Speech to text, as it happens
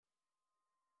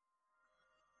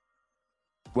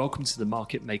Welcome to the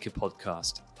Market Maker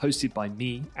podcast, hosted by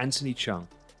me, Anthony Chung,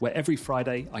 where every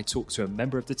Friday I talk to a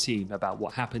member of the team about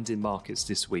what happened in markets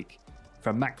this week.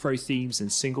 From macro themes and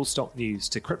single stock news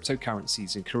to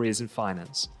cryptocurrencies and careers in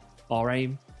finance, our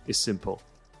aim is simple: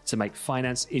 to make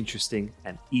finance interesting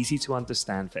and easy to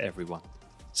understand for everyone.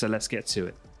 So let's get to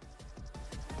it.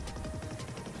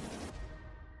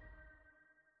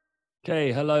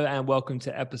 Okay, hello and welcome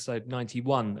to episode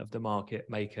 91 of the Market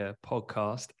Maker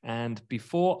podcast. And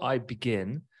before I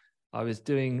begin, I was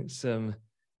doing some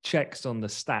checks on the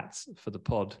stats for the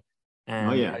pod, and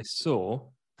I saw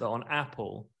that on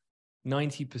Apple,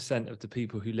 90% of the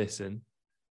people who listen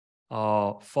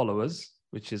are followers,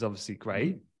 which is obviously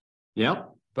great. Yeah.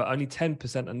 But only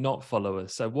 10% are not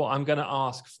followers. So what I'm going to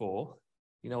ask for,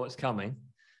 you know what's coming,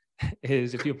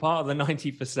 is if you're part of the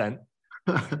 90%,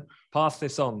 pass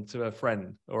this on to a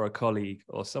friend or a colleague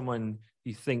or someone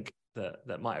you think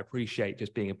that might appreciate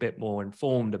just being a bit more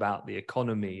informed about the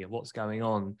economy and what's going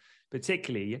on.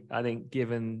 Particularly, I think,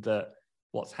 given that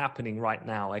what's happening right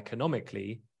now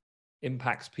economically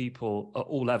impacts people at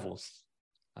all levels,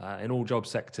 in all job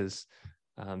sectors.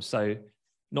 So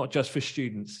not just for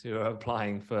students who are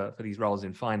applying for these roles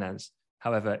in finance.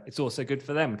 However, it's also good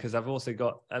for them because I've also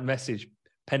got a message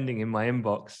pending in my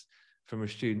inbox from a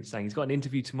student saying he's got an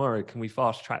interview tomorrow. Can we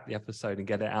fast track the episode and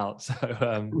get it out?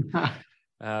 So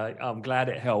I'm glad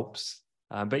it helps.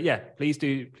 But yeah, please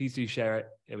do share it.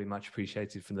 It'll be much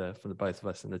appreciated from the both of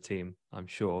us and the team, I'm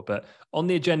sure. But on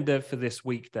the agenda for this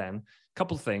week, then, a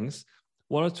couple of things.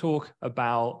 I want to talk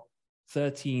about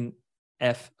 13F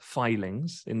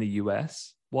filings in the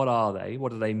US. What are they?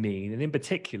 What do they mean? And in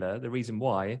particular, the reason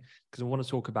why, because I want to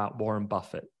talk about Warren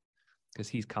Buffett, because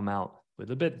he's come out with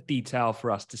a bit of detail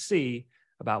for us to see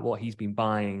about what he's been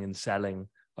buying and selling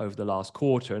over the last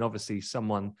quarter. And obviously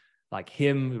someone like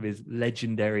him, with his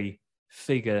legendary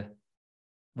figure,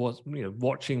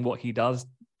 watching what he does,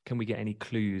 can we get any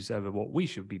clues over what we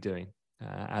should be doing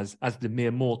as the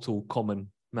mere mortal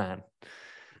common man?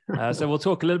 So we'll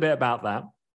talk a little bit about that.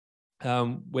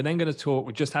 We're then going to talk,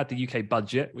 we just had the UK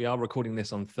budget. We are recording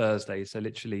this on Thursday. So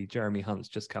literally Jeremy Hunt's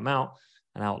just come out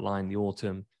and outlined the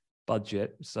autumn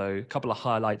budget. So a couple of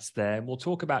highlights there. We'll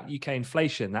talk about UK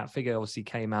inflation. That figure obviously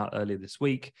came out earlier this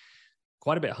week,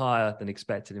 quite a bit higher than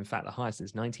expected. In fact, the highest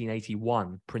since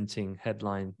 1981, printing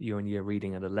headline year-on-year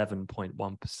reading at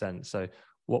 11.1%. So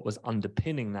what was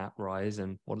underpinning that rise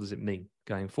and what does it mean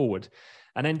going forward?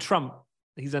 And then Trump,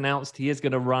 he's announced he is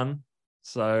going to run.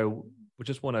 So we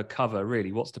just want to cover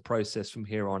really what's the process from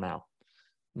here on out.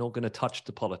 Not going to touch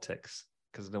the politics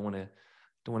because I don't want to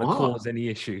cause any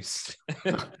issues.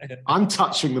 I'm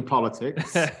touching the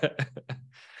politics. But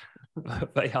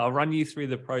yeah, I'll run you through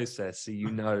the process so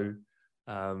you know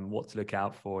what to look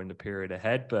out for in the period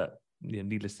ahead. But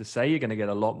needless to say, you're going to get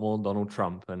a lot more Donald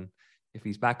Trump. And if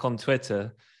he's back on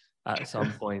Twitter at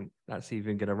some point, that's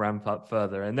even going to ramp up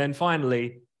further. And then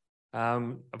finally,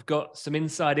 I've got some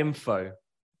inside info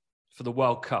for the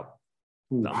World Cup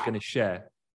that I'm going to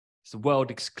share. It's a world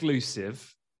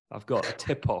exclusive. I've got a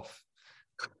tip-off.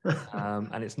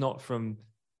 And it's not from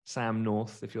Sam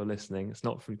North, if you're listening. It's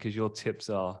not from, because your tips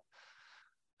are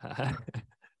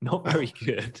not very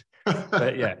good.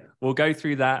 But yeah, we'll go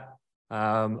through that.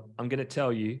 I'm going to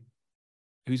tell you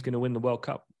who's going to win the World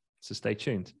Cup. So stay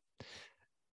tuned.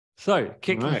 So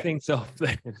kicking things off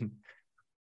then,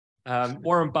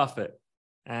 Warren Buffett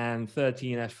and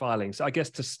 13F filings. So I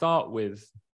guess to start with,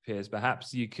 Piers,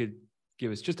 perhaps you could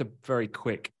give us just a very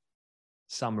quick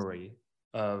summary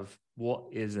of what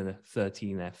is a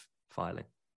 13F filing.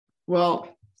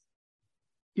 Well,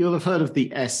 you'll have heard of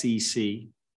the SEC.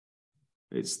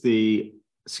 It's the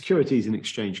Securities and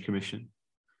Exchange Commission.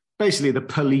 Basically the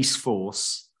police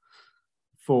force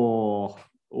for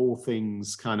all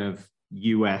things kind of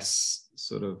US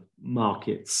sort of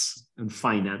markets and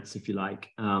finance, if you like,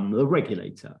 the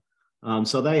regulator.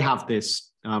 So they have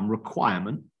this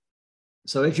requirement.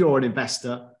 So if you're an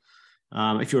investor,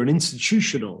 if you're an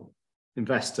institutional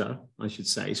investor, I should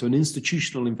say, so an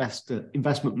institutional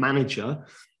investment manager,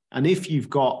 and if you've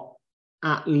got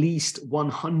at least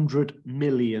 100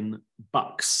 million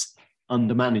bucks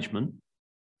under management,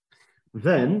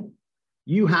 then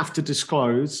you have to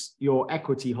disclose your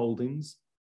equity holdings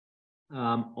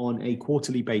on a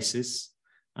quarterly basis,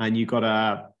 and you've got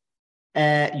to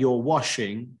air your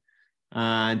washing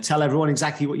and tell everyone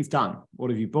exactly what you've done. What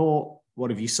have you bought?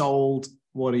 What have you sold?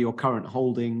 What are your current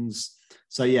holdings?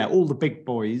 So yeah, all the big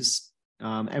boys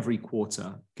every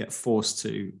quarter get forced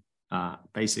to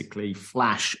basically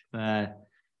flash their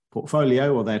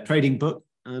portfolio or their trading book,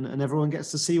 and everyone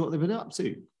gets to see what they've been up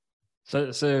to.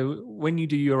 So when you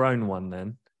do your own one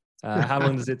then, How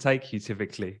long does it take you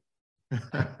typically?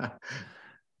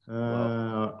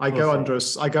 I go under.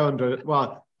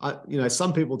 Well,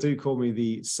 some people do call me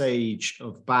the sage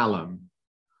of Balaam.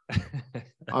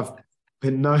 I've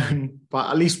been known,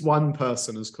 but at least one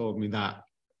person has called me that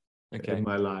in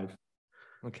my life.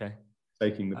 Okay.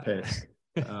 Taking the piss.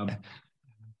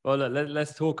 Well,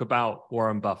 let's talk about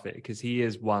Warren Buffett, because he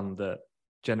is one that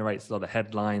generates a lot of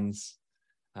headlines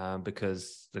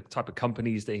because the type of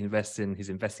companies that he invests in, his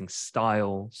investing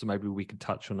style. So maybe we could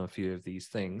touch on a few of these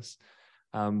things.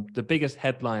 The biggest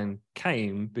headline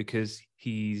came because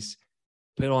he's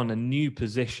put on a new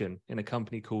position in a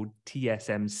company called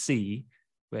TSMC,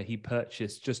 where he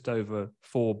purchased just over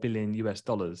 $4 billion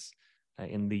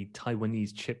in the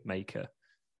Taiwanese chip maker.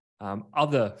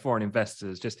 Other foreign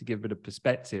investors, just to give a bit of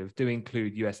perspective, do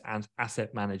include US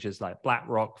asset managers like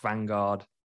BlackRock, Vanguard,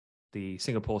 the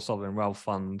Singapore Sovereign Wealth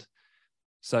Fund.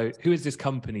 So who is this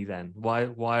company then?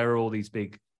 Why are all these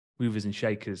big movers and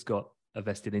shakers got a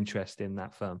vested interest in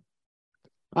that firm?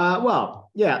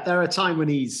 Well, yeah, they're a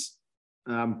Taiwanese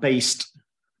based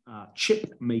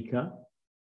chip maker.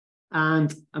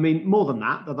 And I mean, more than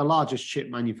that, they're the largest chip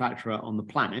manufacturer on the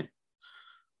planet.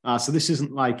 So this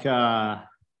isn't like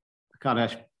kind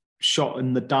of shot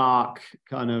in the dark,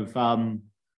 kind of,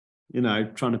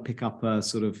 trying to pick up a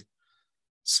sort of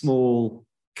small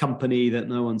company that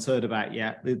no one's heard about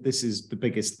yet. This is the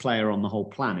biggest player on the whole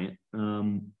planet.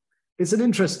 It's an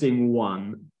interesting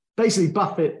one. Basically,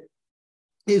 Buffett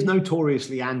is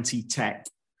notoriously anti-tech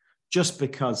just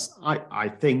because I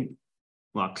think,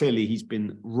 well, clearly he's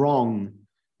been wrong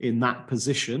in that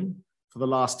position for the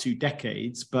last 2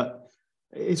 decades, but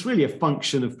it's really a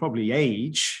function of probably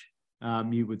age,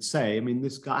 you would say. I mean,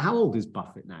 this guy, how old is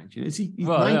Buffett now? Do you know, is he?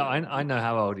 Well, I know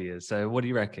how old he is. So what do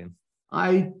you reckon?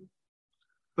 I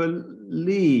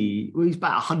believe, well, he's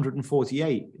about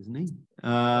 148, isn't he?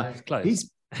 That's close.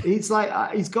 He's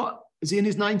like, is he in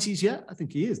his 90s yet? I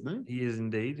think he is, no? He is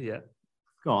indeed, yeah.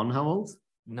 Go on, how old?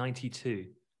 92.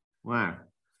 Wow.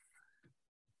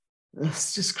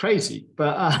 That's just crazy.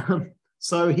 But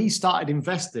so he started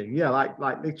investing, like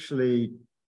literally,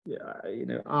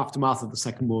 aftermath of the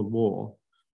Second World War.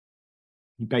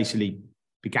 He basically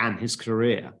began his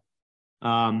career.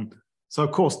 So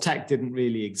of course, tech didn't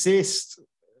really exist,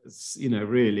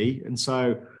 really, and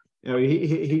so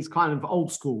he's kind of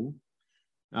old school,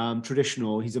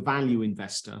 traditional. He's a value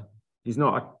investor. He's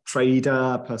not a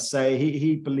trader per se.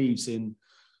 He believes in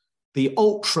the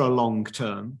ultra long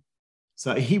term.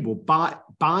 So he will buy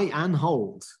and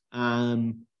hold.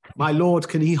 My Lord,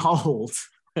 can he hold?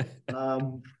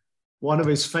 One of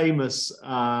his famous,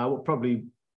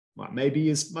 maybe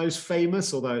his most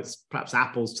famous, although it's perhaps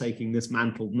Apple's taking this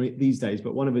mantle these days,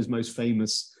 but one of his most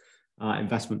famous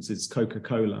investments is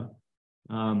Coca-Cola.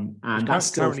 And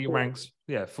that's currently ranks,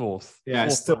 fourth. Yeah,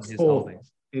 still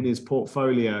fourth in his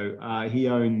portfolio. He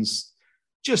owns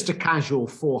just a casual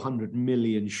 400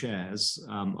 million shares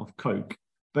of Coke.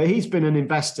 But he's been an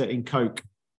investor in Coke,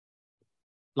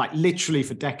 like literally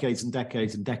for decades and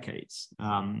decades and decades.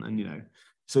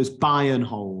 So it's buy and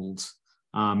hold.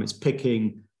 It's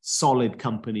picking solid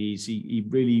companies. He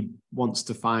really wants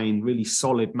to find really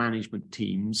solid management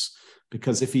teams,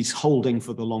 because if he's holding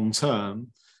for the long term,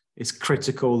 it's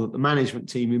critical that the management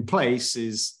team in place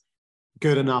is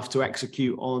good enough to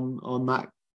execute on that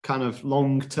kind of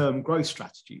long-term growth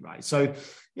strategy, right? So,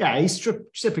 he's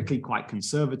typically quite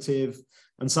conservative.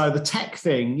 And so the tech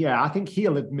thing, I think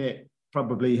he'll admit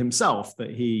probably himself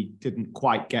that he didn't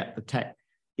quite get the tech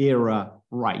era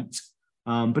right.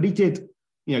 But he did,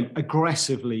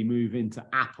 aggressively move into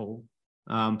Apple.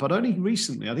 But only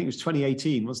recently, I think it was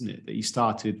 2018, wasn't it, that he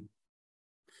started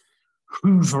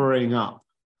hoovering up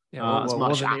as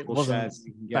much Apple shares as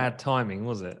he can get. Bad timing,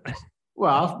 was it?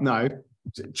 Well, no,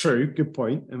 true. Good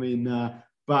point. I mean,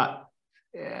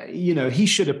 he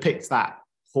should have picked that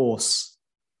horse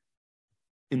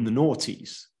in the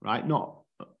noughties, right? Not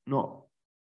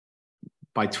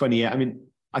by 28. I mean,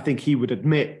 I think he would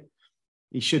admit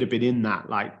he should have been in that,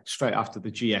 like straight after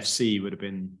the GFC would have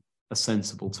been a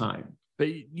sensible time. But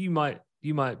you might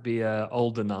be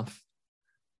old enough.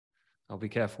 I'll be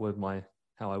careful with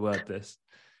how I word this.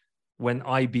 When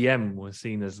IBM was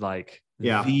seen as like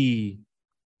the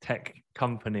tech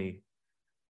company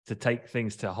to take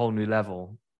things to a whole new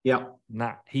level. Yeah.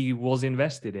 That he was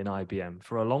invested in IBM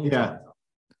for a long time.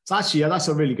 So actually, that's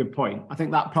a really good point. I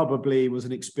think that probably was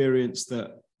an experience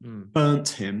that burnt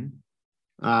him.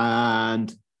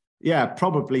 And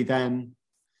probably then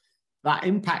that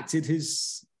impacted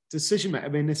his decision making. I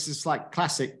mean, this is like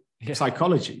classic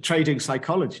psychology, trading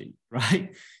psychology,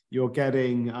 right? You're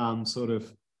getting sort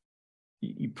of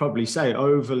you probably say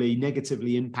overly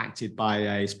negatively impacted by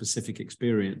a specific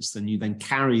experience, then you then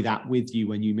carry that with you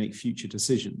when you make future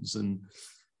decisions. And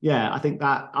yeah, I think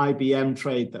that IBM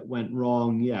trade that went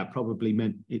wrong, probably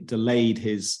meant it delayed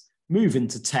his move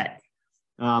into tech.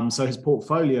 So his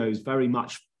portfolio is very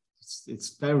much,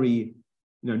 it's very,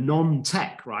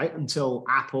 non-tech, right? Until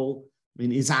Apple. I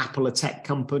mean, is Apple a tech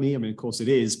company? I mean, of course it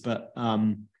is, but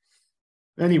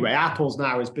anyway, Apple's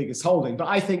now his biggest holding. But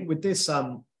I think with this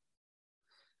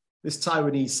this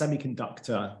Taiwanese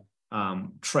semiconductor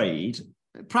trade,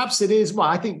 perhaps it is. Well,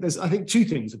 I think two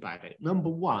things about it. Number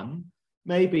one,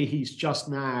 maybe he's just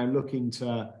now looking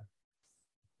to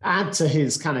add to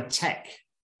his kind of tech,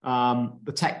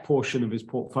 the tech portion of his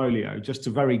portfolio, just to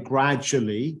very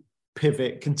gradually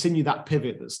continue that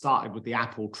pivot that started with the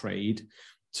Apple trade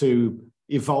to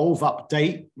evolve,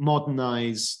 update,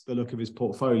 modernize the look of his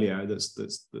portfolio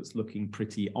that's looking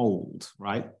pretty old,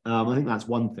 right? I think that's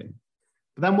one thing.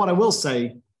 But then what I will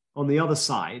say on the other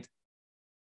side,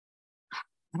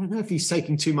 I don't know if he's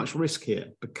taking too much risk here,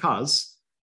 because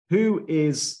who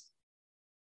is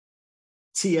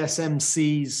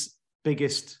TSMC's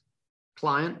biggest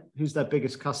client? Who's their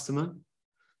biggest customer?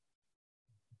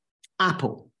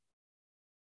 Apple.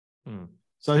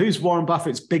 So who's Warren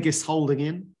Buffett's biggest holding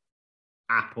in?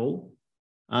 Apple.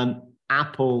 And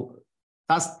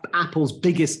that's Apple's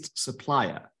biggest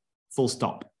supplier, full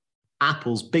stop.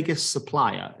 Apple's biggest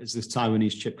supplier is this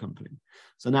Taiwanese chip company.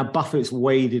 So now Buffett's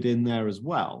waded in there as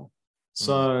well.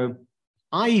 So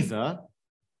either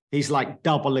he's like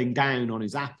doubling down on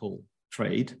his Apple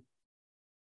trade,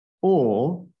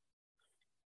 or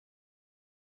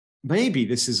maybe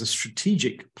this is a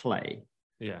strategic play.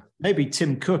 Yeah. Maybe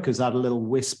Tim Cook has had a little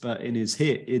whisper in his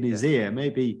ear.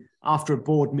 Maybe after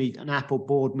an Apple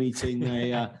board meeting,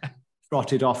 they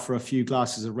trotted off for a few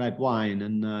glasses of red wine,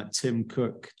 and Tim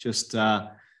Cook just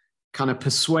kind of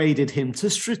persuaded him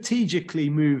to strategically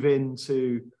move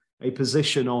into a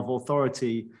position of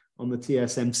authority on the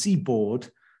TSMC board,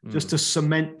 just to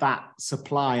cement that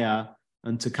supplier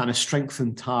and to kind of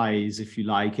strengthen ties, if you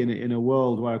like, in a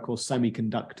world where, of course,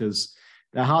 semiconductors,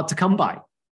 they're hard to come by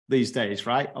these days,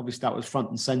 right? Obviously, that was front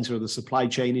and center of the supply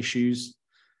chain issues.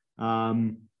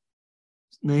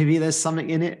 Maybe there's something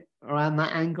in it around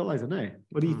that angle. I don't know.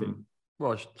 What do you think?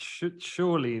 Well,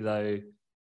 surely, though,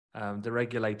 the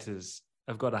regulators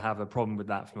have got to have a problem with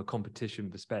that from a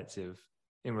competition perspective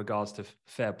in regards to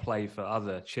fair play for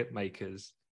other chip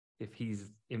makers if he's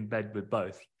in bed with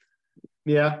both.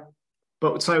 Yeah.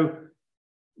 But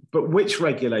which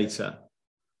regulator?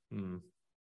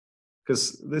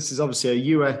 Because this is obviously a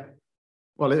US,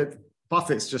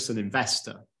 Buffett's just an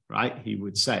investor, right? He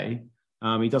would say.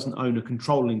 He doesn't own a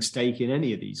controlling stake in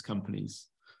any of these companies.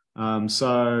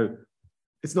 So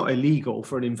it's not illegal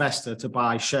for an investor to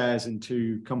buy shares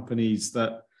into companies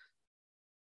that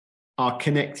are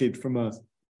connected from a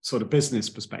sort of business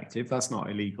perspective. That's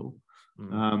not illegal.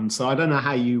 So I don't know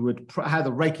how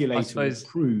the regulator would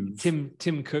prove.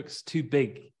 Tim Cook's too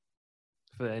big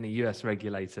for any US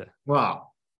regulator.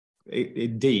 Well,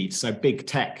 indeed. So big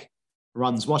tech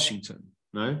runs Washington,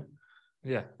 no?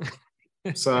 Yeah.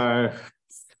 So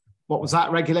what was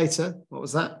that regulator? What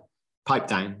was that? Pipe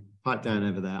down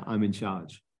over there. I'm in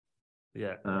charge.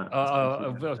 Yeah.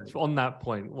 On that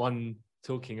point,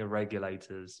 talking of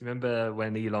regulators, remember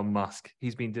when Elon Musk,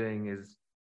 he's been doing his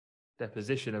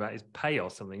deposition about his pay or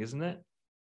something, isn't it?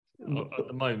 At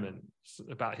the moment,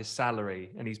 about his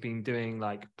salary, and he's been doing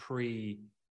like pre-trial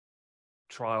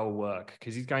work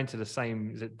because he's going to the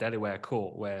same Delaware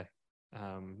court where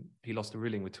he lost a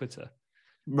ruling with Twitter.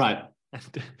 Right.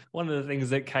 And one of the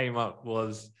things that came up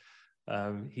was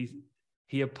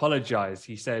he apologized.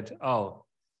 He said,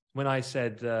 when I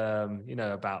said,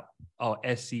 about,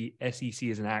 SEC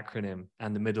is an acronym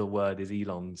and the middle word is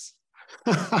Elon's.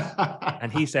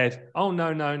 And he said,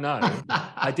 no.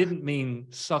 I didn't mean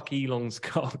suck Elon's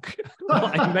cock.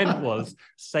 What I meant was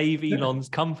save Elon's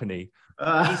company.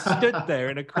 He stood there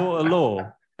in a court of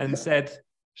law and said,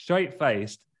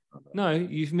 straight-faced, no,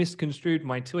 you've misconstrued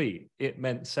my tweet. It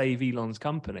meant save Elon's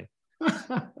company.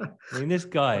 I mean, this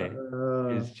guy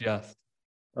is just...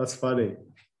 That's funny.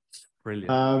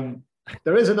 Brilliant.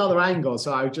 There is another angle.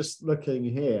 So I was just looking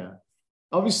here.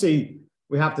 Obviously,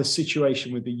 we have the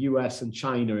situation with the US and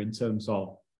China in terms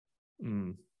of,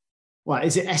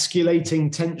 is it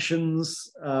escalating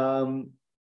tensions?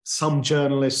 Some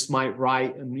journalists might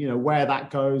write, and where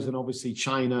that goes, and obviously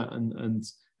China and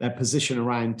their position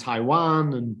around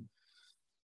Taiwan, and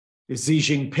is Xi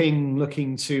Jinping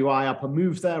looking to eye up a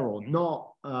move there or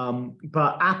not?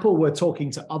 But Apple were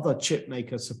talking to other chip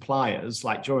maker suppliers,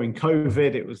 like during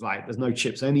COVID, it was like, there's no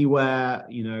chips anywhere,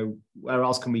 where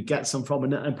else can we get some from?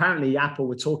 And apparently Apple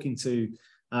were talking to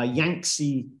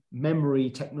Yangtze Memory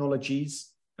Technologies,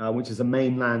 which is a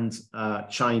mainland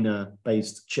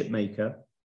China-based chip maker.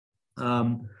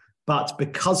 But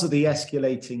because of the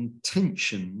escalating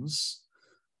tensions,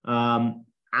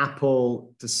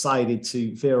 Apple decided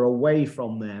to veer away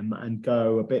from them and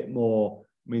go a bit more.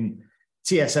 I mean,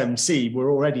 TSMC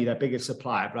were already their biggest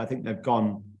supplier, but I think they've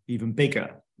gone even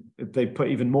bigger. They put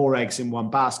even more eggs in one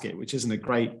basket, which isn't a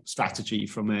great strategy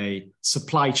from a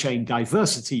supply chain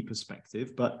diversity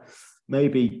perspective. But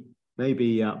maybe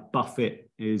Buffett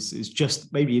is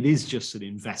just an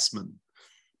investment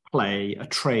play, a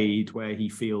trade where he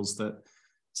feels that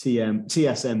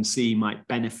TSMC might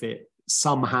benefit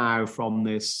somehow from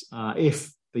this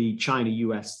if the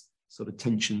China-US sort of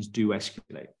tensions do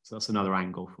escalate. So that's another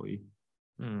angle for you.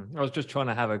 I was just trying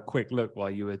to have a quick look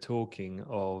while you were talking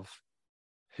of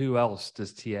who else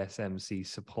does TSMC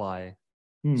supply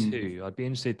to. I'd be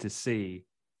interested to see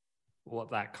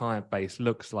what that client base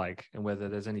looks like and whether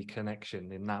there's any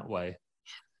connection in that way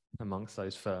amongst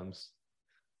those firms.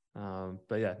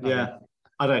 But yeah.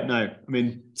 I don't know. I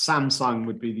mean, Samsung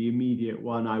would be the immediate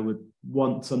one I would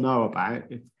want to know about.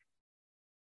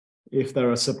 If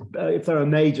they're a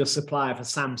major supplier for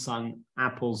Samsung,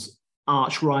 Apple's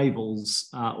arch rivals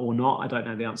or not, I don't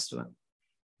know the answer to that.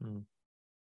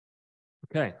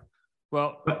 Okay.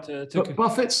 Well, but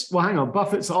Buffett's, hang on,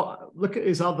 look at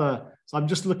his other, so I'm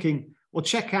just looking,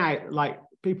 check out, like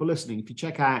people listening, if you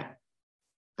check out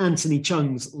Anthony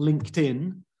Chung's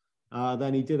LinkedIn,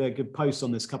 then he did a good post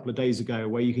on this a couple of days ago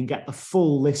where you can get the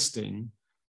full listing.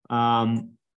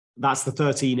 That's the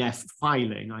 13F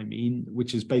filing,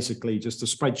 which is basically just a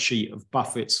spreadsheet of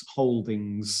Buffett's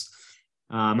holdings,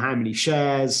 how many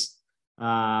shares,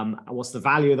 what's the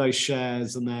value of those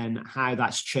shares, and then how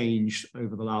that's changed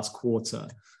over the last quarter.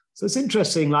 So it's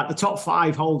interesting, like the top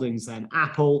 5 holdings then,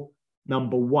 Apple,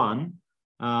 number 1.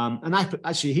 And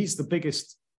actually, he's the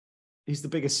biggest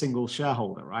single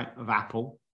shareholder, right, of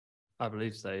Apple. I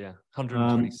believe so, yeah.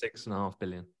 126.5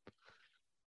 billion.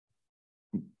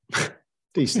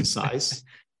 Decent size.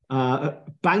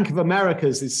 Bank of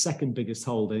America's his second biggest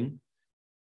holding.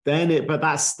 But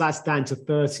that's down to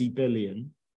 30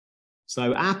 billion.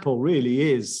 So Apple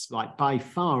really is, like, by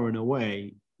far and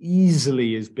away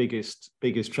easily his biggest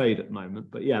trade at the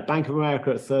moment. But yeah, Bank of America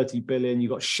at 30 billion.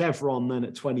 You've got Chevron then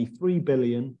at 23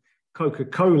 billion.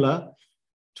 Coca-Cola,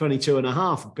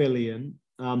 22.5 billion.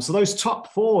 So those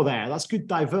top 4 there, that's good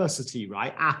diversity,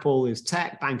 right? Apple is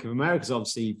tech, Bank of America is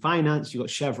obviously finance. You've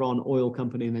got Chevron, oil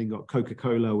company, and then you've got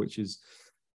Coca-Cola, which is,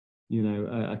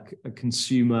 a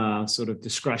consumer sort of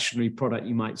discretionary product,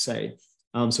 you might say.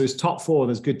 So his top 4,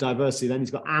 there's good diversity. Then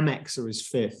he's got Amex or his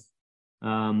 5th.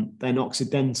 Then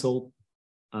Occidental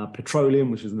Petroleum,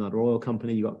 which is another oil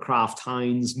company. You've got Kraft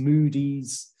Heinz,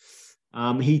 Moody's.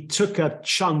 He took a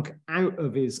chunk out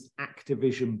of his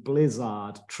Activision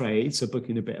Blizzard trade, so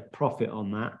booking a bit of profit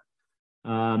on that.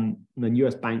 And then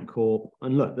US Bank Corp.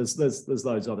 And look, there's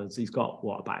loads of others. He's got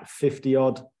about 50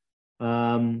 odd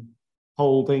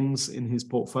holdings in his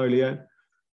portfolio.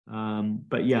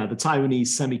 But yeah, the Taiwanese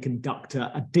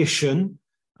semiconductor addition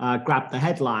grabbed the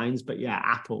headlines. But yeah,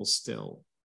 Apple's still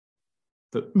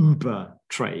the Uber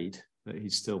trade that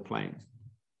he's still playing.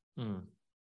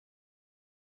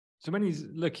 So when he's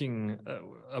looking at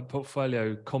a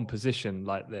portfolio composition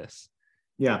like this,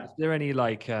 is there any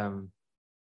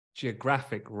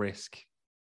geographic risk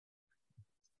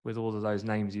with all of those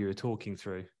names you were talking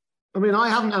through? I mean, I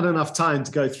haven't had enough time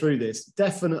to go through this.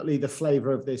 Definitely the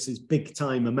flavor of this is big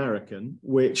time American,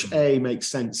 which A, makes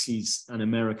sense. He's an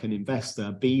American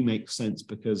investor. B, makes sense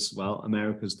because, well,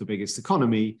 America's the biggest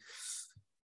economy.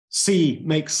 C,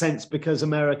 makes sense because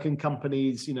American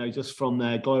companies, just from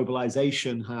their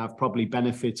globalization have probably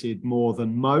benefited more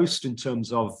than most in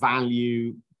terms of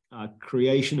value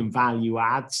creation and value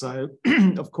add. So,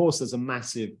 of course, there's a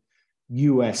massive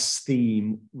US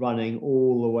theme running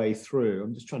all the way through.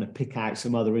 I'm just trying to pick out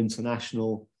some other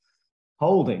international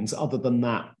holdings other than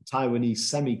that Taiwanese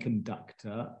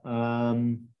semiconductor.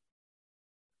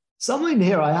 Something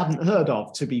here I haven't heard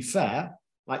of, to be fair,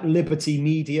 like Liberty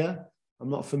Media. I'm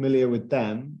not familiar with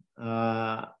them.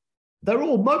 They're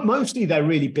all mostly they're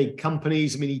really big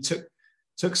companies. I mean, he took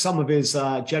some of his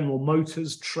General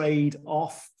Motors trade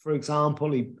off, for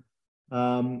example. He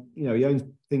owns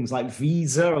things like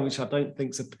Visa, which I don't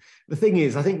think so. The thing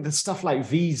is, I think the stuff like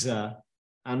Visa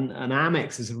and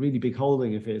Amex is a really big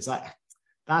holding of his.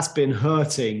 That's been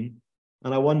hurting,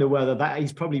 and I wonder whether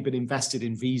he's probably been invested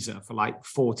in Visa for like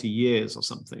 40 years or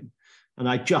something. And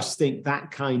I just think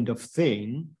that kind of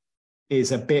thing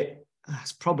is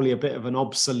it's probably a bit of an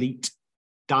obsolete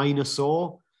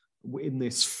dinosaur in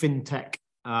this fintech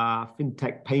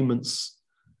payments,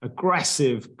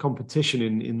 aggressive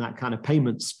competition in that kind of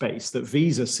payment space that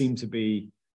Visa seem to be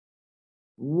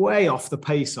way off the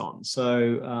pace on.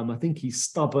 So I think he's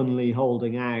stubbornly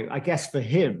holding out. I guess for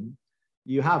him,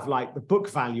 you have like the book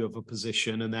value of a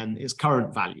position and then its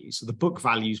current value. So the book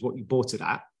value is what you bought it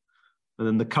at. And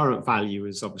then the current value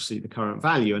is obviously the current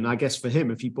value. And I guess for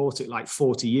him, if he bought it like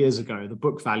 40 years ago, the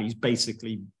book value is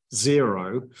basically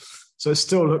zero. So it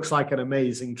still looks like an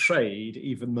amazing trade,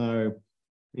 even though,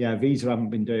 yeah, Visa haven't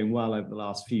been doing well over the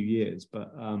last few years.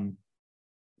 But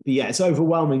yeah, it's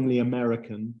overwhelmingly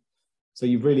American. So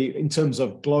you've really, in terms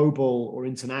of global or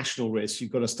international risks,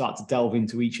 you've got to start to delve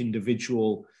into each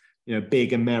individual,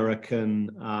 big American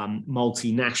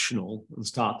multinational and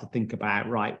start to think about,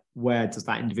 right, where does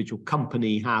that individual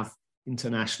company have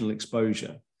international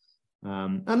exposure?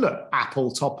 And look,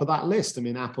 Apple, top of that list. I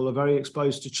mean, Apple are very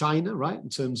exposed to China, right? In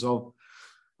terms of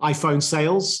iPhone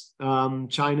sales,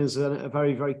 China's a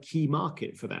very, very key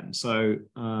market for them. So,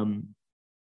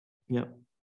 yeah,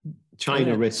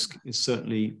 China risk is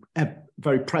certainly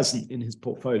very present in his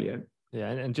portfolio. Yeah,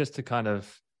 and just to kind of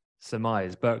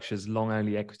surmise, Berkshire's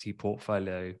long-only equity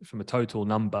portfolio from a total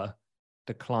number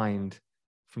declined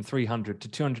from 300 to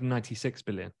 296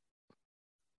 billion.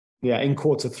 Yeah, in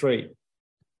quarter three.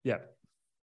 Yeah.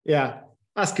 Yeah,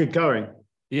 that's good going.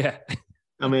 Yeah.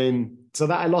 I mean, so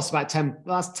that I lost about 10,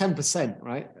 that's 10%,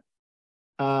 right?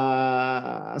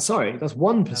 Sorry, that's 1%.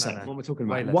 No. What am I talking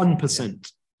about?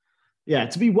 1%. Yeah,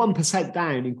 to be 1%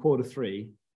 down in quarter three,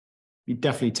 you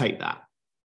definitely take that.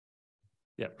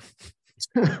 Yep.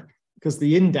 Because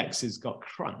the indexes got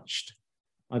crunched.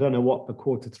 I don't know what the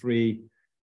quarter three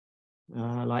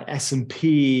like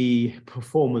S&P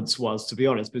performance was, to be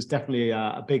honest, but it's definitely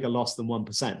a bigger loss than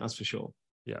 1%, that's for sure.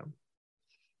 Yeah.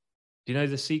 Do you know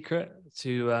the secret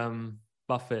to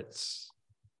Buffett's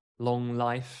long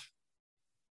life?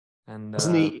 And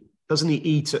doesn't he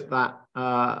eat at that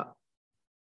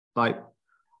like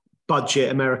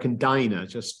budget American diner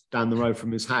just down the road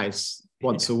from his house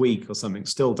once a week or something?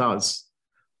 Still does.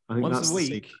 I think once that's a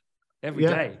week, every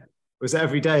day. Was it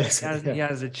every day? He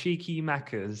has a cheeky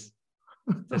Macca's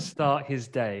to start his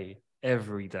day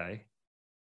every day.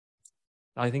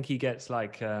 I think he gets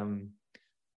like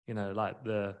like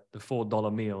the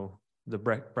 $4 meal, the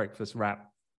breakfast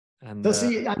wrap. And does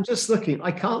he? I'm just looking.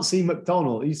 I can't see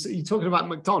McDonald's. You're talking about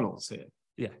McDonald's here.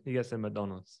 Yeah, he gets in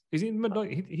McDonald's. Is he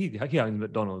McDonald's? He owns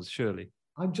McDonald's, surely.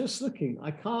 I'm just looking.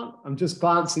 I'm just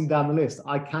glancing down the list.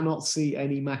 I cannot see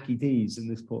any Mackie D's in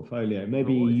this portfolio.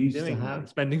 Maybe he used to have.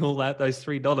 Spending all those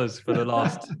 $3 for the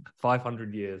last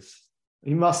 500 years.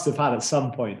 He must have had at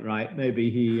some point, right? Maybe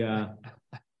he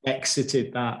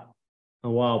exited that a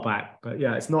while back. But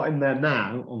yeah, it's not in there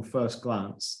now on first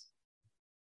glance.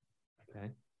 Okay.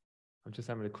 I'm just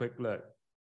having a quick look.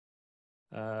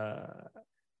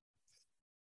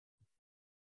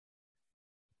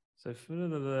 So for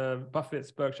the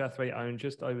Buffett's Berkshire Hathaway owned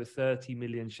just over 30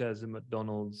 million shares of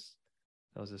McDonald's.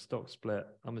 That was a stock split.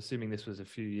 I'm assuming this was a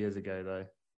few years ago, though.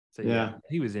 So yeah,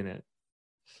 he was in it.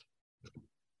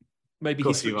 Maybe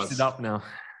he switched it up now.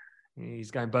 He's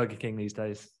going Burger King these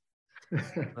days.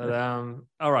 But,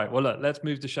 all right. Well, look, let's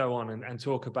move the show on and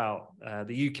talk about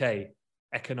the UK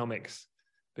economics,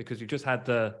 because you just had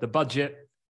the budget.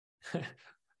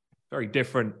 Very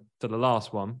different to the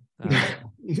last one.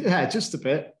 Yeah, just a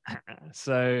bit.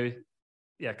 So,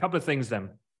 yeah, a couple of things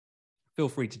then. Feel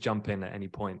free to jump in at any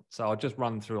point. So I'll just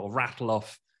run through or rattle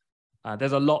off.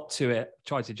 There's a lot to it.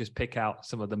 Try to just pick out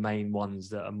some of the main ones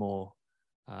that are more,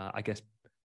 I guess,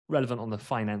 relevant on the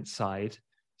finance side.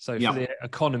 So for the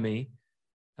economy,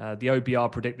 the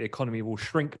OBR predict the economy will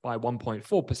shrink by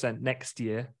 1.4% next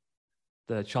year.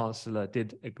 The Chancellor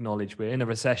did acknowledge we're in a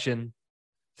recession.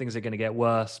 Things are going to get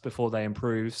worse before they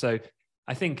improve. So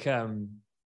I think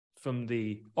from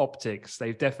the optics,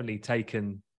 they've definitely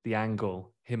taken the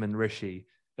angle, him and Rishi,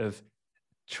 of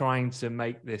trying to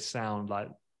make this sound like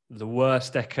the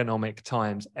worst economic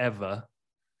times ever,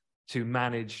 to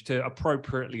manage to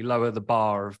appropriately lower the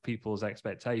bar of people's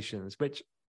expectations, which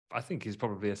I think is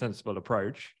probably a sensible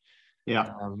approach.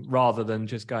 Yeah. Rather than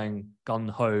just going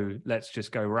gung-ho, let's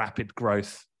just go rapid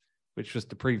growth, which was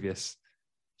the previous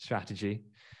strategy.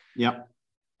 Yeah.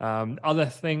 Other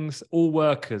things, all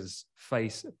workers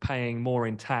face paying more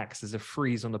in tax as a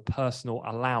freeze on the personal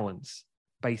allowance,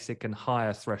 basic and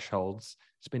higher thresholds.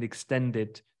 It's been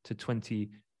extended to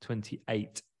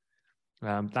 2028.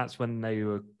 That's when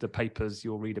the papers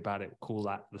you'll read about it call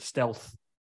that the stealth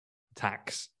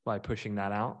tax by pushing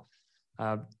that out.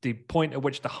 The point at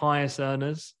which the highest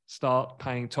earners start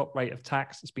paying top rate of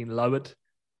tax has been lowered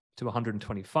to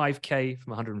 125K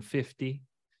from 150.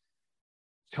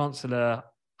 Chancellor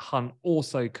Hunt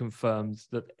also confirmed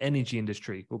that the energy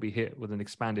industry will be hit with an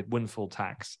expanded windfall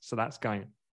tax. So that's going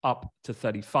up to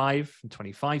 35 from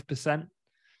 25%.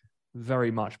 Very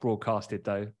much broadcasted,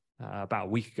 though, about a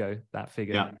week ago, that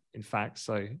figure, in fact.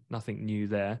 So nothing new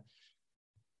there.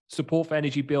 Support for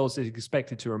energy bills is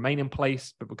expected to remain in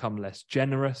place, but become less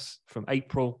generous from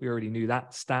April. We already knew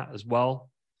that stat as well.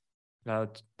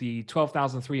 The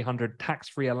 12,300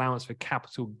 tax-free allowance for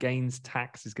capital gains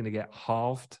tax is going to get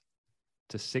halved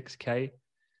to 6K.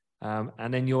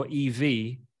 And then your EV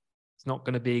is not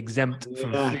going to be exempt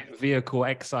from vehicle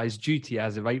excise duty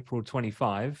as of April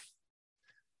 25.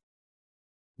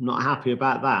 Not happy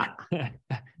about that.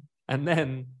 And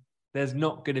then there's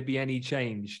not going to be any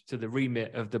change to the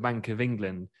remit of the Bank of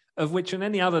England, of which on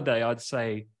any other day I'd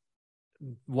say,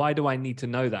 why do I need to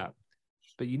know that?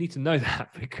 But you need to know that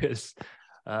because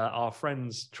our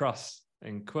friends Truss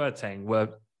and Kwarteng were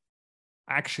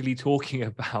actually talking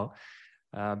about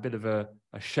a bit of a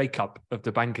shake-up of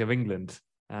the Bank of England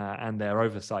and their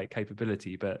oversight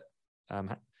capability. But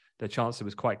the Chancellor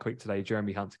was quite quick today,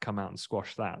 Jeremy Hunt, to come out and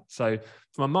squash that. So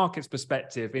from a market's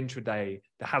perspective, intraday,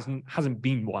 there hasn't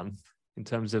been one in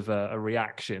terms of a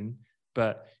reaction,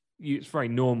 but it's very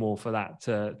normal for that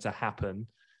to happen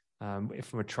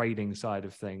from a trading side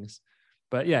of things.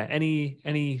 But yeah,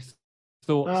 any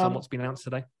thoughts on what's been announced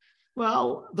today?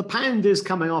 Well, the pound is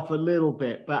coming off a little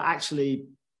bit, but actually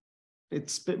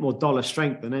it's a bit more dollar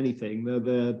strength than anything.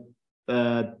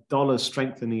 The dollar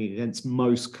strengthening against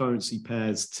most currency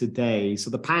pairs today. So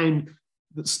the pound,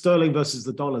 sterling versus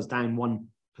the dollar is down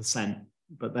 1%,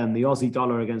 but then the Aussie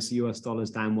dollar against the US dollar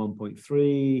is down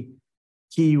 1.3.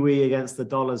 Kiwi against the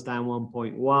dollar is down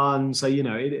 1.1. So,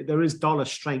 there is dollar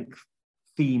strength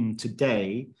theme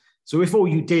today. So if all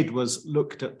you did was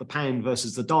looked at the pound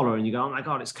versus the dollar and you go, oh my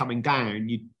God, it's coming down,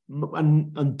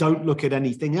 and don't look at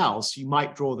anything else, you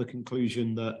might draw the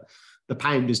conclusion that the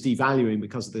pound is devaluing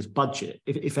because of this budget.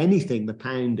 If anything, the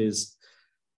pound is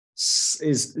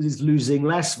losing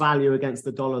less value against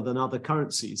the dollar than other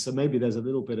currencies. So maybe there's a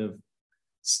little bit of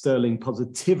sterling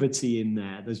positivity in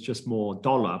there. There's just more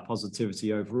dollar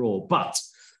positivity overall. But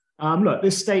look,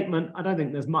 this statement, I don't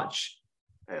think there's much,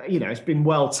 it's been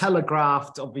well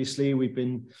telegraphed. Obviously, we've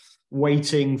been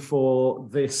waiting for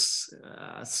this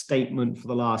statement for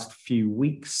the last few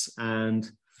weeks.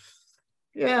 And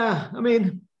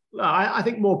I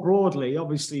think more broadly,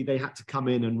 obviously, they had to come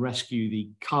in and rescue the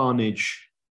carnage,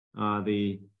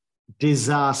 the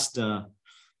disaster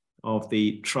of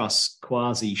the Truss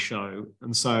Kwasi show.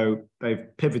 And so they've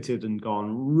pivoted and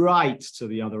gone right to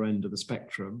the other end of the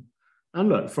spectrum. And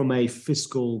look, from a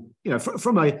fiscal,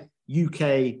 from a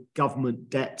UK government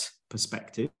debt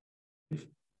perspective,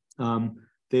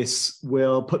 this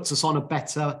puts us on a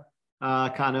better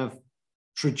kind of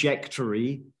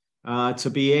trajectory to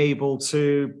be able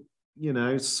to,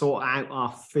 sort out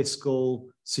our fiscal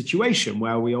situation,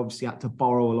 where we obviously had to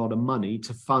borrow a lot of money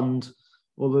to fund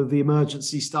all of the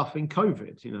emergency stuff in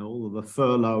COVID, all of the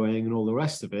furloughing and all the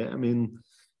rest of it. I mean,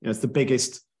 it's the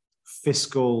biggest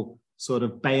fiscal sort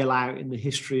of bailout in the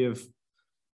history of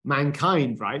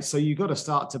mankind, right? So you've got to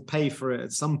start to pay for it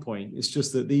at some point. It's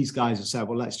just that these guys have said,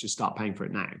 well, let's just start paying for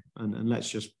it now. And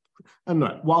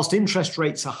look, whilst interest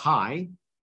rates are high,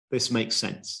 this makes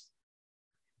sense.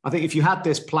 I think if you had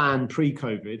this plan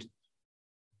pre-COVID,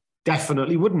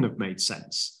 definitely wouldn't have made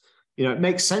sense. It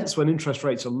makes sense when interest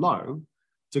rates are low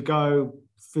to go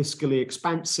fiscally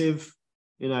expansive,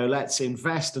 let's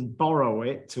invest and borrow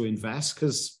it to invest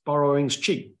because borrowing's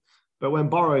cheap. But when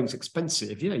borrowing's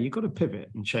expensive, you've got to pivot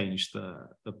and change the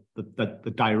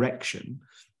direction.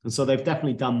 And so they've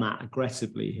definitely done that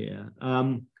aggressively here.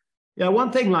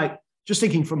 One thing, like just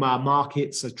thinking from our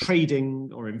markets, a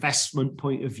trading or investment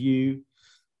point of view,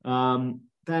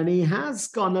 then he has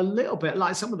gone a little bit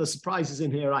like some of the surprises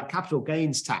in here, like capital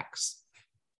gains tax.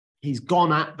 He's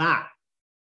gone at that,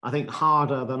 I think,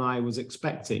 harder than I was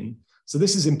expecting. So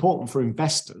this is important for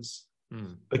investors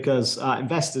because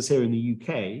investors here in the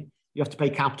UK, you have to pay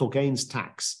capital gains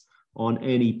tax on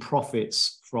any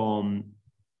profits from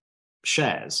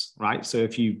shares, right? So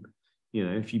if you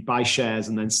buy shares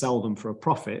and then sell them for a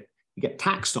profit, you get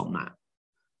taxed on that.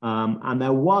 And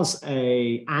there was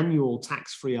an annual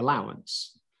tax-free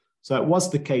allowance. So it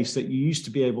was the case that you used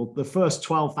to be able, the first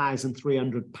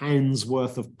 £12,300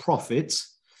 worth of profit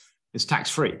is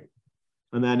tax-free.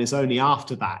 And then it's only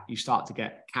after that you start to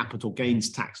get capital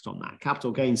gains taxed on that.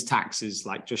 Capital gains tax is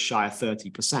like just shy of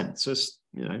 30%. So it's,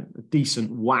 a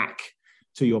decent whack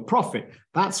to your profit.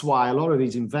 That's why a lot of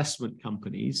these investment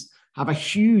companies have a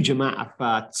huge amount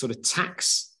of sort of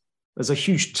tax. There's a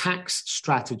huge tax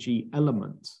strategy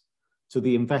element to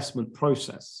the investment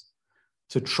process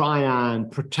to try and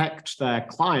protect their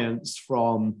clients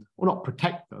from, well, not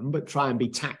protect them, but try and be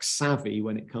tax savvy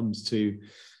when it comes to,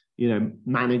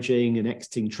 managing and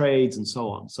exiting trades and so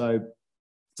on. So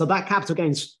that capital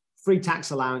gains free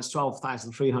tax allowance,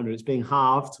 12,300, is being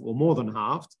halved, or more than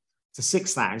halved, to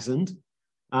 6,000.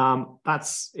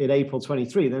 That's in April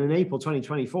 23. Then in April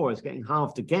 2024, it's getting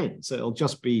halved again. So it'll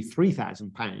just be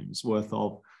 £3,000 worth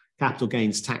of capital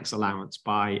gains tax allowance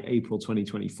by April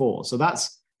 2024. So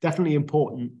that's definitely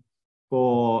important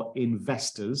for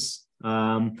investors.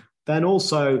 Then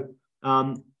also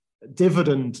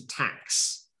dividend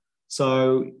tax.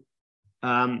 So,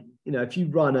 if you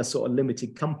run a sort of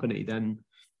limited company, then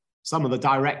some of the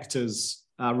directors'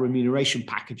 remuneration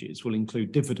packages will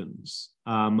include dividends.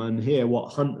 And here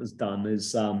what Hunt has done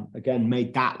is, again,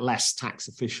 made that less tax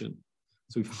efficient.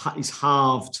 So he's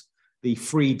halved the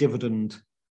free dividend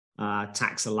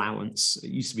tax allowance.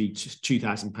 It used to be just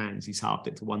 £2,000. He's halved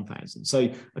it to 1,000.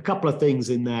 So a couple of things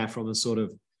in there from a sort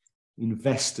of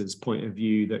investor's point of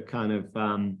view that kind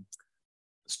of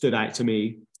stood out to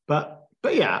me. But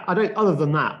yeah, other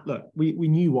than that, look, we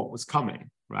knew what was coming,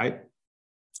 right?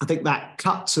 I think that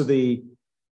cut to the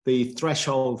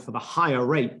threshold for the higher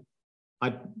rate,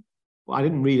 I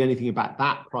didn't read anything about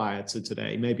that prior to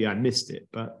today. Maybe I missed it,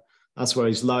 but that's where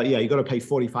he's low. Yeah, you've got to pay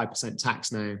 45%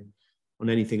 tax now on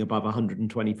anything above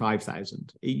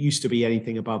 125,000. It used to be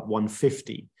anything above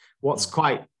 150. What's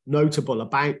quite notable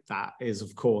about that is,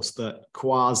 of course, that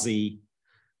Kwasi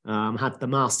had the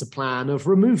master plan of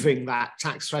removing that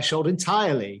tax threshold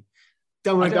entirely.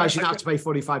 Don't worry, guys, you don't have to pay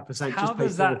 45%, just pay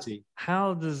 40%.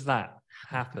 How does that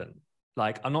happen?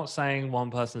 Like, I'm not saying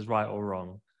one person's right or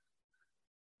wrong.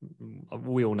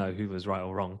 We all know who was right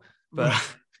or wrong. But,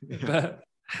 yeah. But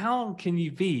how can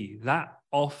you be that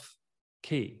off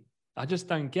key? I just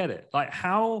don't get it. Like,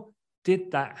 how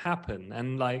did that happen?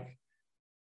 And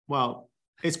well,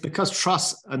 it's because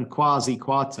Truss and Kwasi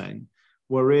Kwarteng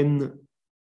were in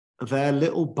their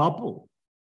little bubble.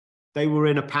 They were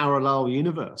in a parallel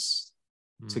universe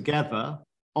together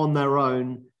on their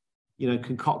own,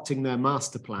 concocting their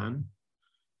master plan.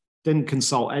 Didn't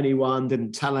consult anyone,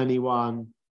 didn't tell anyone,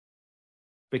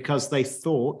 because they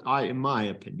thought, in my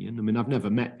opinion, I've never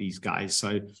met these guys,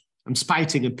 so I'm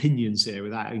spouting opinions here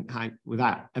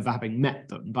without ever having met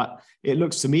them, but it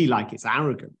looks to me like it's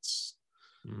arrogance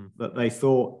that they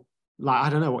thought, I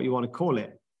don't know what you want to call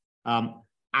it,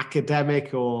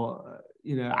 academic or,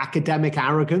 academic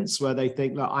arrogance, where they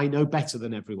think, look, I know better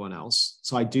than everyone else,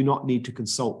 so I do not need to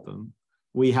consult them.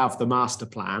 We have the master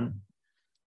plan.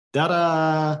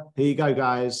 Da-da, here you go,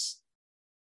 guys.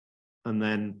 And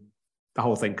then the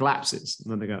whole thing collapses.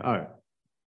 And then they go, oh,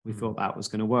 we thought that was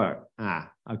going to work.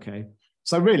 Okay.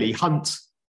 So really, Hunt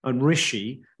and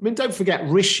Rishi, don't forget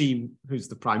Rishi, who's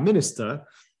the prime minister,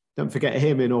 don't forget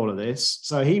him in all of this.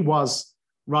 So he was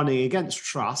running against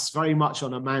Truss very much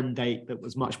on a mandate that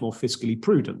was much more fiscally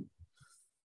prudent.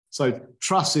 So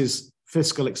Truss's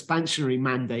fiscal expansionary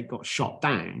mandate got shot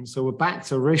down. So we're back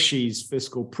to Rishi's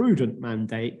fiscal prudent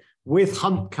mandate with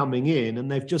Hunt coming in,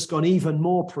 and they've just gone even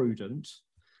more prudent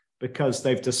because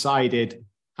they've decided,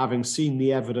 having seen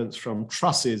the evidence from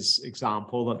Truss's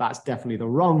example, that that's definitely the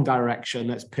wrong direction.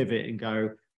 Let's pivot and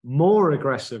go more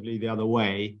aggressively the other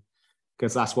way,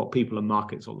 because that's what people and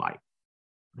markets will like.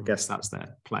 I guess that's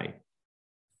their play.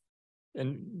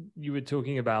 And you were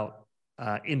talking about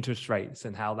interest rates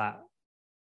and how that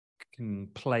can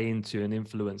play into and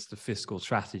influence the fiscal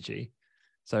strategy.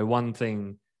 So one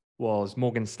thing was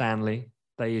Morgan Stanley.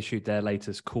 They issued their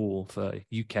latest call for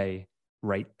UK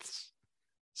rates.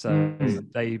 So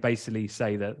they basically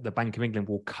say that the Bank of England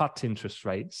will cut interest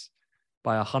rates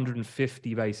by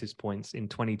 150 basis points in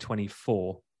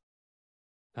 2024,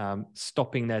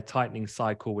 stopping their tightening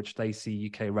cycle, which they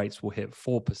see UK rates will hit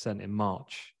 4% in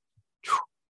March.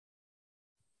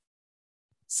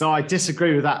 So I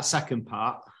disagree with that second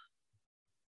part.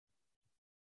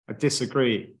 I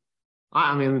disagree.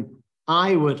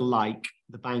 I would like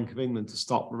the Bank of England to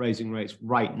stop raising rates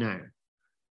right now.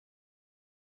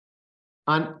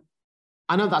 And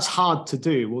I know that's hard to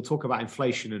do. We'll talk about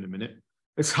inflation in a minute.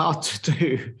 It's hard to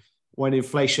do when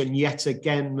inflation yet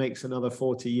again makes another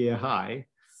 40-year high.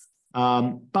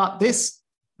 But this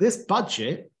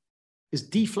budget is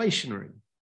deflationary.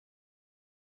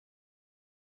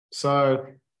 So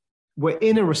we're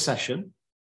in a recession.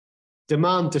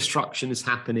 Demand destruction is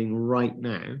happening right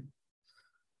now.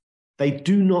 They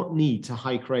do not need to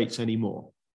hike rates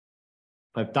anymore.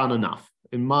 They've done enough.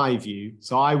 in my view.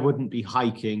 So I wouldn't be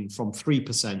hiking from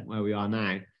 3% where we are now.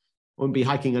 I wouldn't be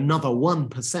hiking another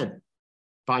 1%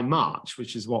 by March,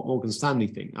 which is what Morgan Stanley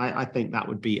think. I think that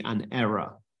would be an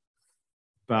error.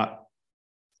 But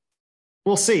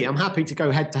we'll see. I'm happy to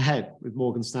go head to head with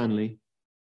Morgan Stanley.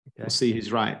 Okay. We'll see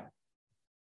who's right.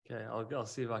 Okay, I'll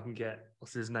see if I can get,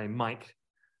 what's his name? Mike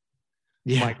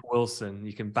Wilson.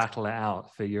 You can battle it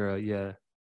out for your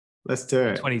let's do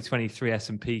it. 2023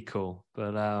 S&P call.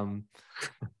 But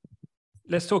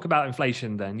let's talk about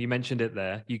inflation then. You mentioned it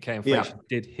there. UK inflation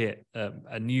did hit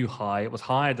a new high. It was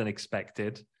higher than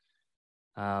expected.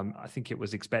 I think it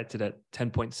was expected at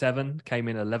 10.7, came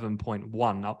in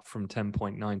 11.1, up from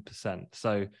 10.9%.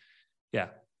 So yeah,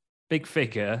 big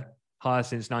figure, higher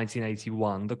since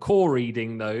 1981. The core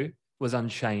reading though was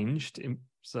unchanged.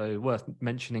 So worth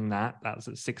mentioning that. That's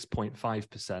at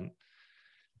 6.5%.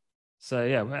 So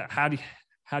yeah, how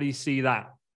do you see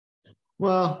that?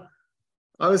 Well,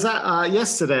 I was at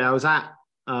yesterday. I was out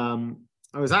on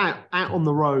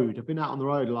the road. I've been out on the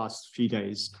road the last few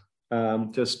days,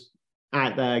 just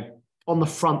out there on the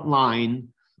front line,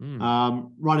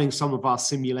 running some of our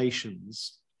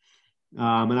simulations.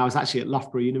 And I was actually at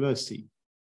Loughborough University,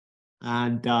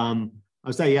 and I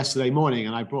was there yesterday morning,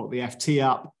 and I brought the FT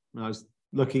up, and I was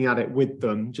looking at it with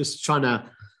them, just trying to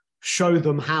show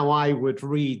them how I would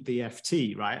read the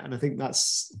FT, right? And I think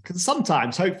that's, because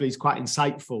sometimes, hopefully, it's quite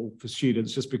insightful for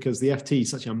students, just because the FT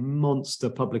is such a monster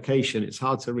publication. It's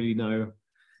hard to really know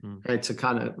how to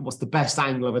kind of, what's the best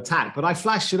angle of attack. But I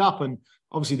flashed it up, and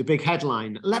obviously the big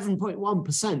headline,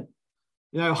 11.1%,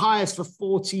 highest for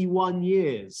 41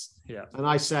 years. Yeah. And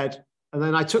I said, and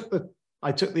then I took the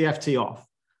FT off,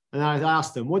 and I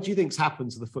asked them, what do you think's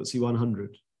happened to the FTSE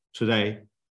 100 today,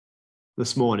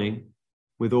 this morning,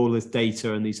 with all this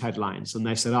data and these headlines? And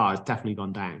they said, it's definitely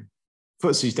gone down.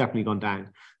 FTSE's definitely gone down.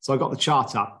 So I got the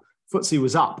chart up. FTSE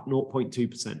was up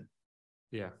 0.2%.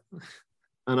 Yeah.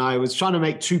 And I was trying to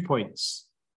make 2 points.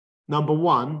 Number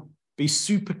one, be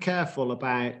super careful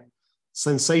about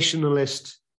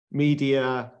sensationalist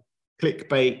media,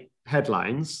 clickbait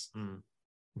headlines.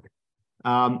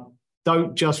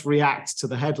 Don't just react to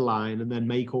the headline and then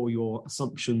make all your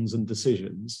assumptions and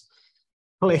decisions.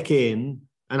 Click in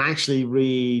and actually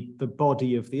read the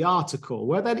body of the article,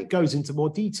 where then it goes into more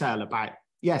detail about,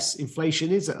 yes,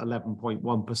 inflation is at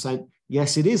 11.1%.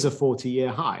 Yes, it is a 40-year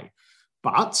high.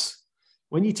 But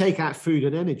when you take out food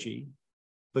and energy,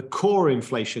 the core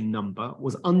inflation number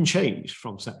was unchanged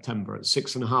from September at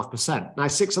 6.5%. Now,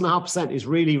 6.5% is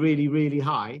really, really, really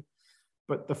high.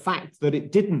 But the fact that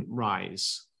it didn't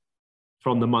rise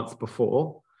from the month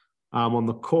before on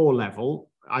the core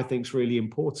level, I think is really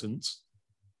important.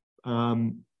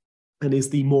 And is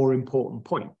the more important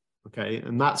point, okay?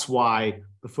 And that's why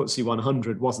the FTSE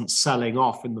 100 wasn't selling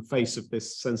off in the face of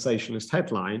this sensationalist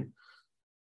headline.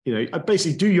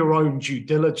 Basically do your own due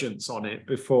diligence on it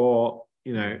before,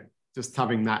 just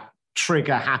having that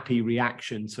trigger-happy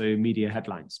reaction to media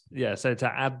headlines. Yeah, so to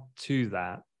add to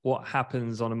that, what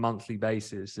happens on a monthly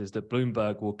basis is that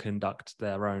Bloomberg will conduct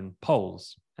their own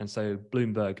polls. And so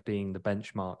Bloomberg, being the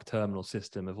benchmark terminal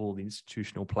system of all the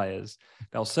institutional players,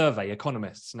 they'll survey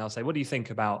economists and they'll say, what do you think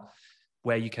about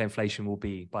where UK inflation will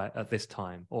be at this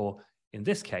time? Or in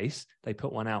this case, they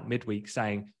put one out midweek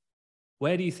saying,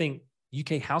 where do you think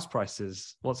UK house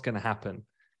prices, what's going to happen?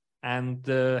 And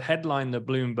the headline that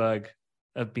Bloomberg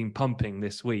have been pumping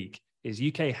this week is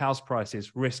UK house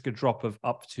prices risk a drop of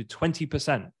up to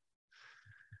 20%.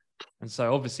 And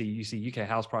so obviously you see UK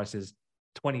house prices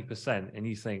 20% and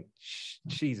you think,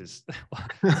 Jesus,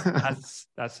 that's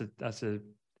a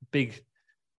big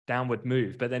downward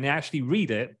move. But then you actually read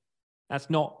it,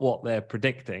 that's not what they're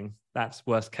predicting. That's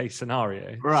worst case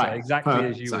scenario. Right. So exactly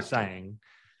as you were saying.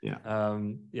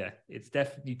 Yeah. It's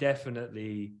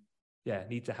definitely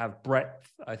need to have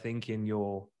breadth, I think, in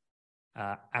your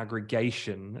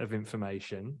aggregation of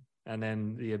information, and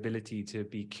then the ability to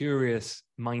be curious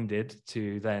minded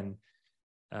to then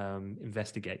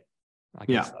investigate. I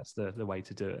guess that's the way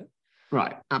to do it.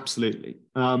 Right, absolutely.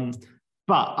 But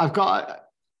I've got,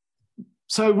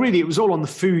 so really it was all on the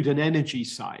food and energy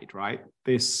side, right?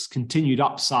 This continued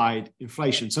upside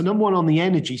inflation. So number one, on the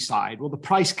energy side, well, the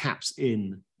price cap's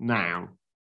in now,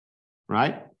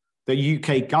 right? The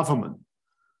UK government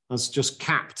has just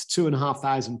capped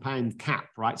 £2,500 cap,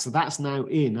 right? So that's now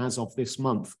in as of this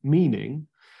month, meaning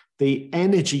the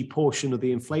energy portion of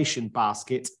the inflation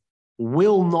basket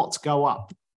will not go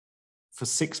up for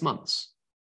 6 months.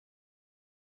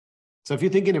 So if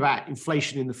you're thinking about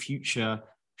inflation in the future,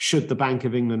 should the Bank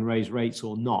of England raise rates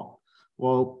or not?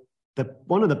 Well,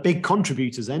 one of the big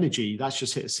contributors, energy, that's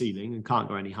just hit a ceiling and can't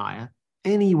go any higher.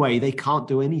 anyway, they can't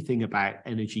do anything about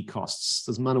energy costs.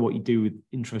 Doesn't matter what you do with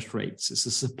interest rates. It's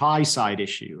a supply side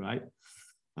issue, right?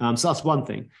 So that's one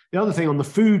thing. The other thing on the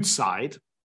food side,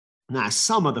 now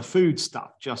some of the food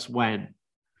stuff just went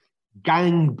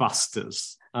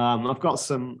gangbusters. I've got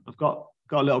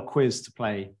a little quiz to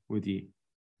play with you.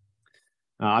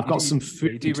 I've got some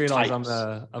food. You do realize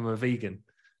I'm a vegan.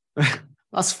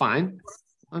 That's fine.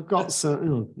 I've got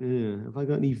some. Have I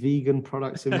got any vegan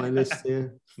products in my list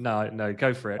here? No,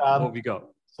 go for it. What have you got?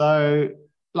 So,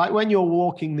 like when you're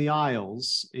walking the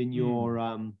aisles in your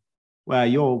what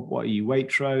are you,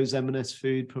 Waitrose, M&S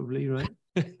Food, probably, right?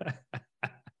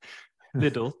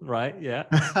 Lidl, right? Yeah.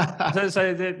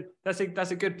 so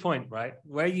that's a good point, right?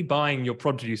 Where are you buying your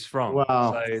produce from?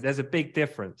 Wow. So there's a big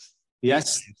difference.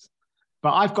 Yes.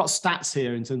 But I've got stats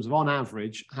here in terms of, on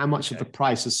average, how much of the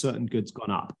price of certain goods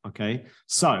gone up. Okay.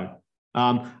 So,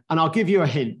 and I'll give you a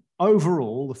hint.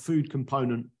 Overall, the food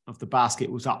component of the basket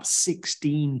was up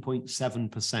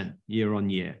 16.7% year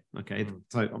on year. Okay.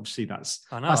 So obviously that's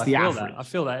the average. I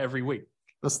feel that every week.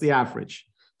 That's the average.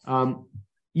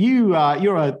 You're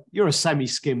a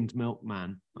semi-skimmed milk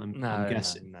man. I'm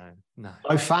guessing. No.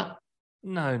 Low fat?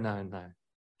 No.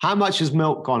 How much has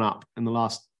milk gone up in the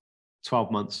last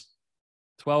 12 months?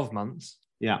 12 months?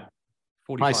 Yeah.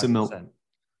 45%. Price of milk.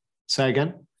 Say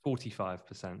again?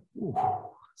 45%. Ooh,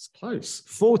 that's close.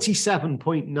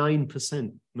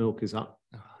 47.9% milk is up.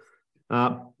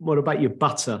 What about your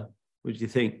butter? What do you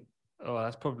think? Oh,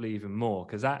 that's probably even more,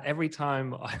 because that every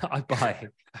time I buy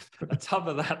a tub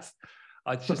of that,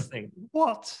 I just think,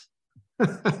 what?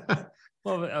 Well,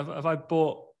 have I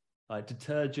bought like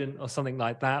detergent or something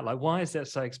like that? Like, why is that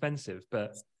so expensive?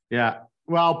 But yeah,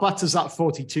 well, butter's up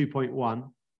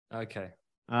 42.1. Okay.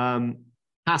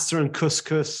 Pasta and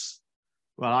couscous.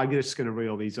 Well, I'm just going to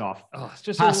reel these off. Oh, it's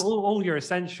just all your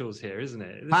essentials here, isn't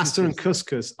it? Pasta and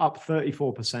couscous up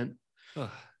 34%.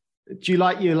 Do you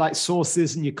like your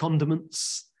sauces and your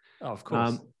condiments? Oh, of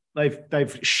course.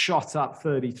 They've shot up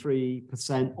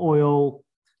 33%. Oil,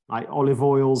 like olive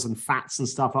oils and fats and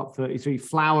stuff, up 33%.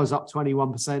 Flours up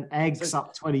 21%. Eggs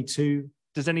up 22%.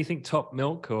 Does anything top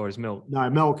milk, or is milk? No,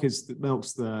 milk's the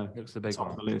big top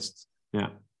of the list. Yeah.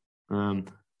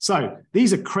 So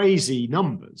these are crazy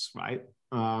numbers, right?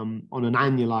 On an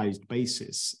annualized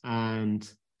basis. And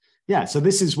yeah, so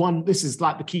this is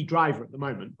like the key driver at the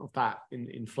moment of that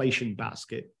inflation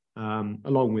basket,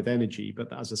 along with energy.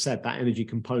 But as I said, that energy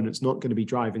component's not going to be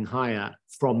driving higher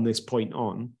from this point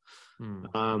on.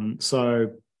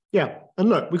 So yeah, and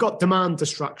look, we got demand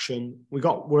destruction.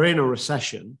 We're in a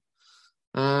recession.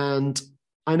 And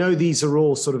I know these are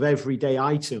all sort of everyday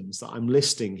items that I'm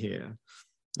listing here.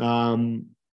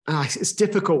 It's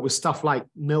difficult with stuff like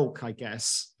milk, I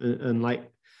guess, and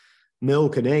like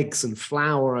milk and eggs and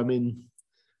flour. I mean,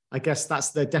 I guess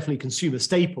they're definitely consumer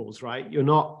staples, right? You're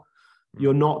not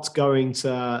going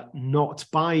to not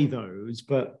buy those,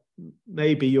 but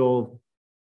maybe you'll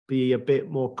be a bit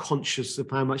more conscious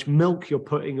of how much milk you're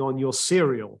putting on your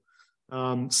cereal.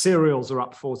 Cereals are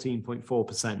up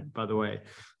 14.4%, by the way.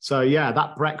 So yeah,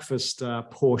 that breakfast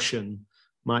portion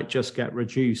might just get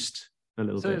reduced a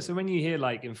little bit. So when you hear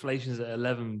like inflation's at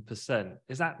 11%,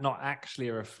 is that not actually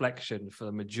a reflection for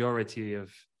the majority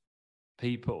of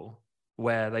people,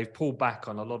 where they've pulled back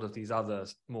on a lot of these other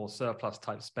more surplus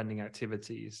type spending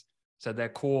activities? So their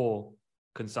core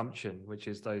consumption, which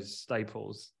is those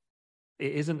staples,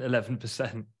 it isn't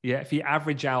 11%. Yeah, if you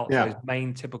average out those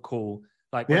main typical,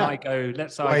 like when I go,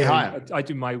 let's say I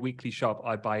do my weekly shop,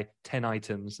 I buy 10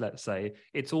 items, let's say,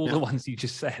 it's all the ones you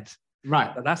just said.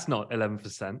 Right. But that's not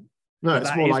 11%. No,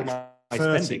 it's more like my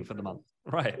spending for the month.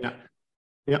 Right.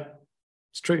 Yeah.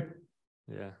 It's true.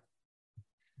 Yeah.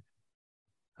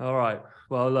 All right.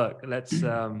 Well, look, let's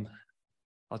I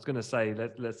was going to say,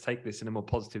 let's take this in a more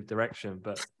positive direction,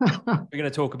 but we're going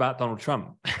to talk about Donald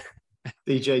Trump.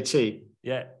 DJT.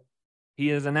 Yeah. He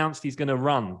has announced he's going to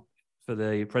run for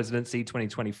the presidency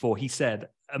 2024. He said,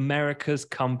 America's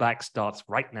comeback starts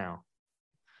right now.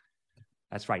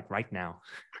 That's right now.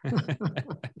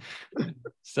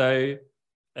 So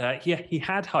he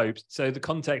had hoped. So the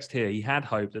context here, he had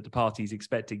hoped that the party's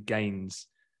expected gains,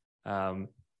 I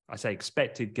say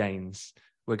expected gains,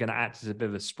 were going to act as a bit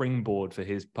of a springboard for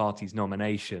his party's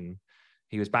nomination.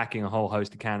 He was backing a whole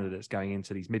host of candidates going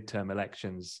into these midterm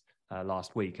elections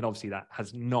last week. And obviously that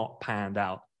has not panned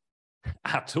out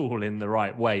at all in the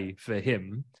right way for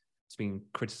him. It's been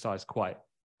criticized quite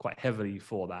heavily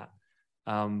for that.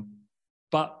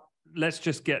 But let's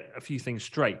just get a few things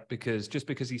straight, because just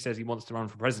because he says he wants to run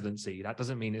for presidency, that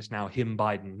doesn't mean it's now him,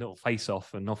 Biden, little face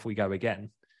off and off we go again.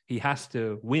 He has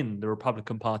to win the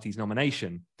Republican Party's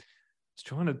nomination. was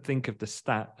trying to think of the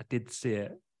stat. I did see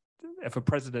it. If a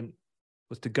president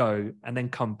was to go and then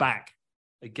come back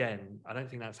again, I don't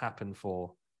think that's happened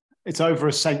for. It's over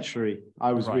a century.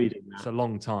 I was reading that. It's a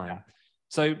long time.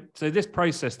 So this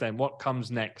process then, what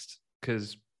comes next?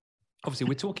 Because obviously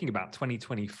we're talking about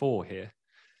 2024 here.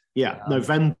 Yeah,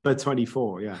 November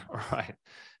 24. Yeah. Right.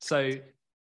 So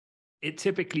it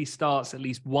typically starts at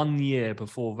least 1 year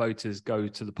before voters go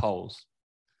to the polls.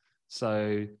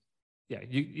 So yeah,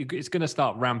 it's going to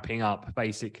start ramping up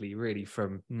basically really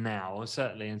from now,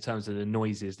 certainly in terms of the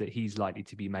noises that he's likely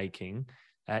to be making.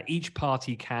 Each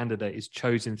party candidate is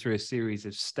chosen through a series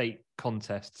of state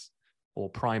contests or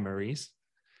primaries.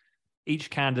 Each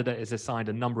candidate is assigned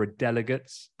a number of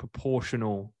delegates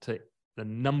proportional to the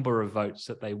number of votes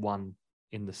that they won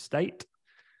in the state.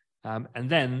 And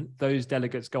then those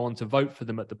delegates go on to vote for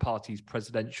them at the party's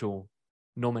presidential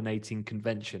nominating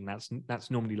convention.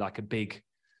 That's normally like a big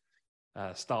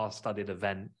star-studded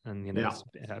event, and it's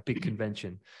a big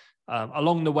convention.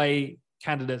 Along the way,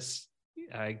 candidates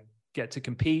get to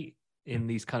compete in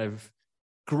these kind of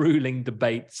grueling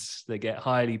debates that get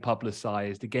highly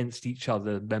publicized against each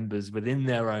other, members within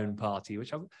their own party,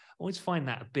 which I always find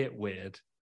that a bit weird.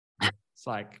 It's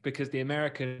like, because the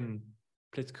American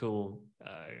political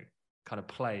kind of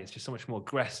play is just so much more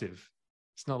aggressive.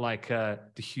 It's not like the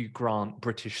Hugh Grant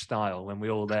British style when we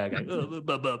all there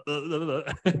go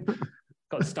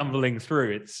got stumbling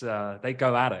through. It's they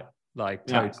go at it like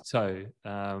toe to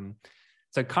toe.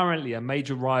 So currently, a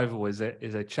major rival is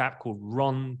a chap called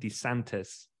Ron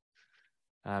DeSantis,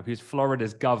 who's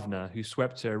Florida's governor, who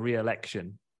swept to a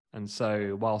re-election. And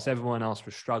so, whilst everyone else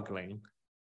was struggling,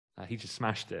 he just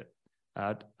smashed it.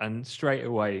 And straight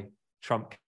away,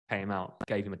 Trump came out,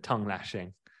 gave him a tongue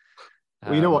lashing.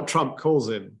 Well, you know what Trump calls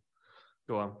him?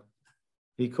 Go on.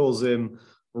 He calls him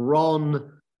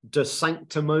Ron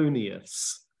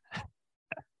DeSanctimonious.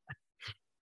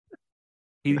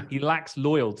 He lacks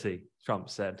loyalty, Trump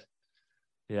said.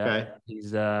 Yeah, okay.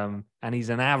 He's an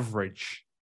average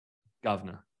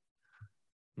governor,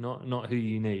 not who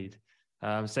you need.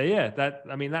 So yeah,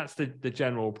 that's the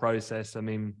general process. I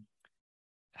mean,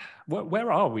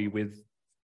 where are we with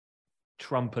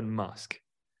Trump and Musk?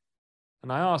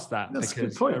 And I ask that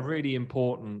because a really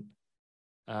important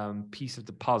piece of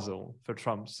the puzzle for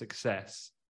Trump's success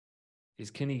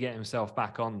is, can he get himself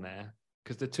back on there?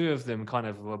 Because the two of them kind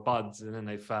of were buds and then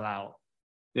they fell out.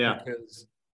 Yeah. Because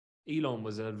Elon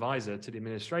was an advisor to the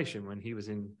administration when he was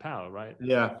in power, right?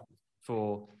 Yeah.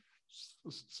 For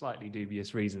slightly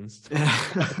dubious reasons.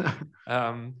 But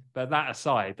that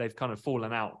aside, they've kind of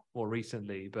fallen out more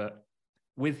recently. But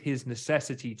with his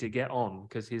necessity to get on,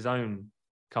 because his own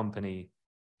company,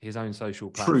 his own social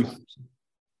platform,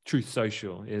 Truth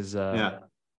Social, is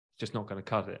just not going to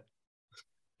cut it.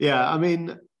 Yeah, I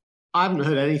mean, I haven't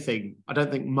heard anything. I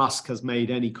don't think Musk has made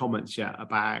any comments yet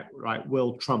about, right,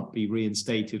 will Trump be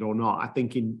reinstated or not? I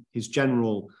think in his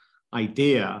general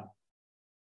idea,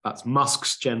 that's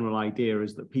Musk's general idea,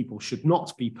 is that people should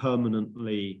not be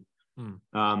permanently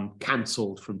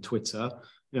cancelled from Twitter.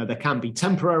 There can be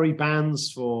temporary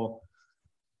bans for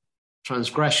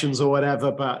transgressions or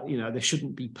whatever, but there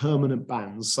shouldn't be permanent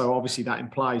bans. So obviously that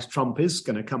implies Trump is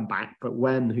going to come back, but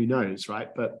when, who knows, right?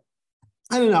 But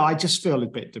I don't know. I just feel a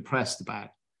bit depressed about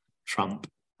Trump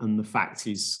and the fact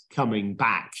he's coming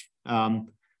back.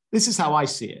 This is how I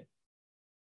see it.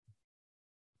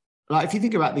 Like, if you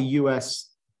think about the US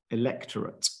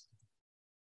electorate,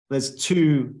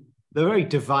 they're very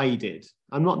divided.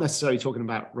 I'm not necessarily talking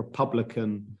about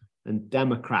Republican and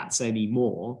Democrats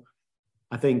anymore.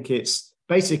 I think it's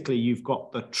basically, you've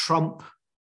got the Trump,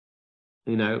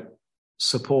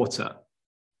 supporter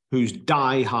who's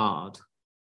die hard,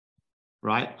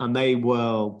 right? And they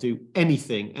will do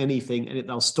anything, and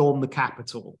they'll storm the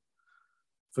Capitol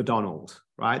for Donald,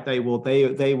 right? They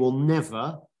will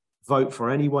never vote for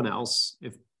anyone else.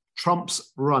 If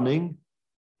Trump's running,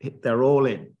 they're all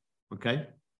in, okay?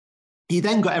 He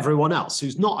then got everyone else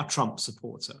who's not a Trump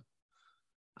supporter.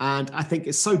 And I think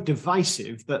it's so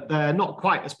divisive that they're not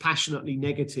quite as passionately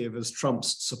negative as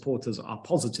Trump's supporters are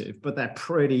positive, but they're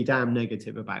pretty damn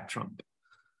negative about Trump.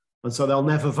 And so they'll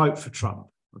never vote for Trump,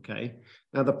 okay?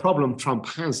 Now, the problem Trump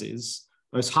has is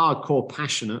those hardcore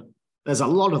passionate, there's a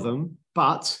lot of them,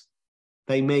 but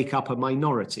they make up a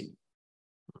minority.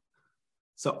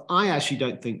 So I actually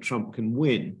don't think Trump can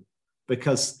win,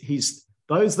 because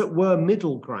those that were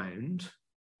middle ground,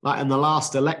 like in the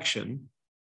last election,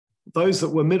 those that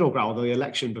were middle ground, or the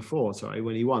election before,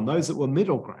 when he won, those that were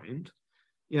middle ground,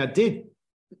 did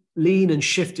lean and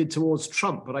shifted towards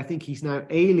Trump. But I think he's now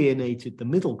alienated the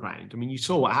middle ground. I mean, you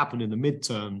saw what happened in the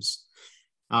midterms.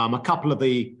 A couple of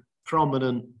the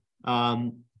prominent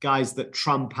guys that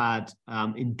Trump had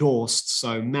endorsed.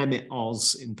 So Mehmet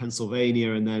Oz in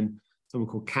Pennsylvania, and then someone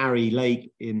called Kari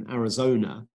Lake in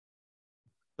Arizona.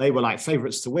 They were like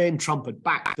favorites to win. Trump had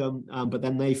backed them, but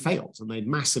then they failed and they'd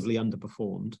massively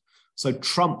underperformed. So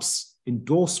Trump's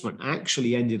endorsement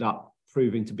actually ended up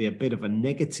proving to be a bit of a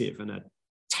negative and a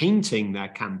tainting their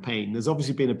campaign. There's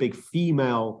obviously been a big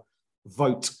female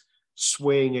vote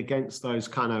swing against those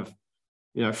kind of,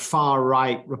 far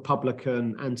right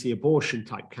Republican anti-abortion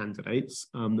type candidates.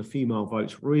 The female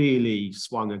votes really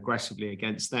swung aggressively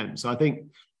against them. So I think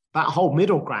that whole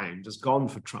middle ground has gone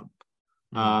for Trump.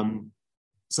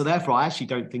 So therefore, I actually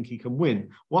don't think he can win.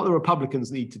 What the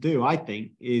Republicans need to do, I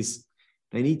think, is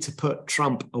they need to put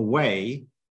Trump away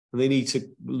and they need to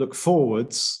look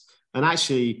forwards. And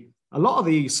actually, a lot of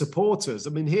the supporters,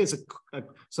 here's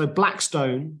so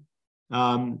Blackstone,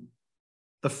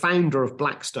 the founder of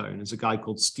Blackstone is a guy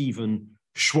called Stephen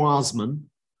Schwarzman.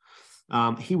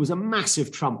 He was a massive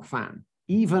Trump fan,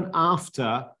 even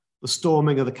after the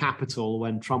storming of the Capitol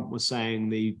when Trump was saying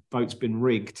the vote's been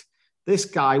rigged. This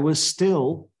guy was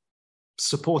still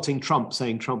supporting Trump,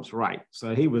 saying Trump's right.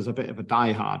 So he was a bit of a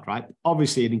diehard, right?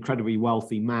 Obviously an incredibly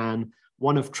wealthy man,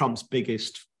 one of Trump's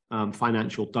biggest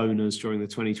financial donors during the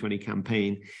 2020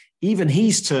 campaign. Even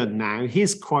he's turned now.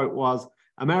 His quote was,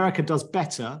 "America does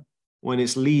better when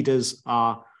its leaders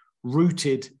are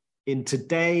rooted in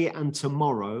today and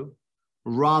tomorrow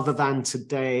rather than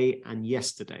today and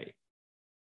yesterday."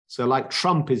 So like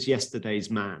Trump is yesterday's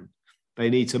man. They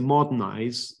need to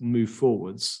modernize, move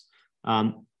forwards.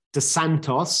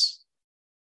 DeSantis,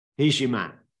 he's your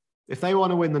man. If they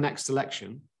want to win the next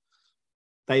election,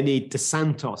 they need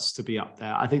DeSantis to be up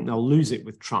there. I think they'll lose it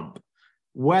with Trump.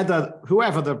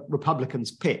 Whoever the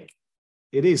Republicans pick,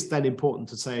 it is then important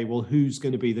to say, well, who's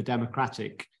going to be the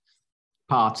Democratic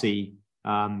Party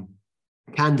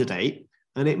candidate?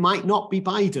 And it might not be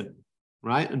Biden,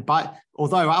 right? And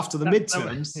although after the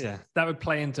midterms... that would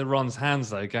play into Ron's hands,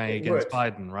 though, going against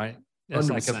Biden, right? It's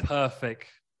 100%. Like a perfect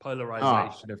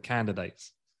polarization of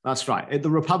candidates. That's right. The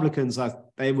Republicans,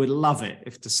 they would love it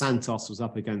if DeSantis was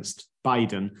up against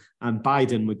Biden, and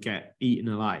Biden would get eaten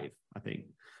alive, I think.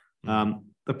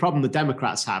 The problem the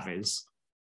Democrats have is,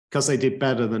 because they did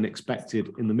better than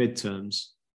expected in the midterms,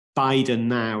 Biden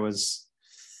now is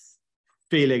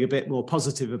feeling a bit more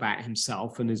positive about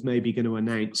himself and is maybe going to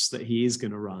announce that he is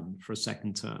going to run for a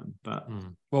second term. But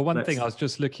well, one thing I was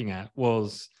just looking at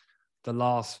was the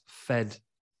last Fed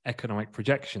economic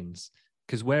projections,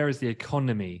 because where is the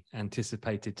economy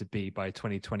anticipated to be by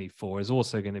 2024 is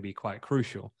also going to be quite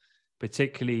crucial,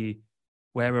 particularly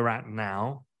where we're at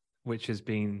now, which has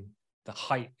been the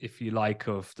height, if you like,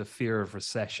 of the fear of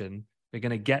recession. We're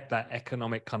going to get that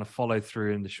economic kind of follow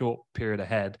through in the short period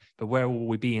ahead, but where will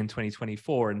we be in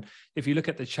 2024? And if you look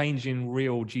at the change in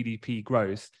real GDP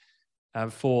growth,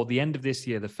 for the end of this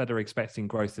year, the Fed are expecting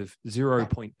growth of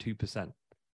 0.2%.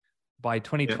 By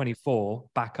 2024,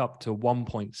 back up to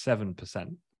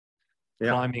 1.7%,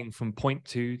 climbing from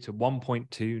 0.2 to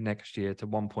 1.2 next year to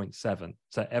 1.7.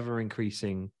 So ever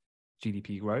increasing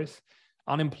GDP growth.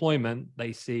 Unemployment,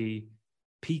 they see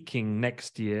peaking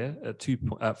next year at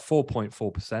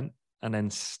 4.4% and then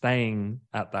staying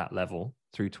at that level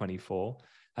through 24.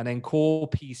 And then core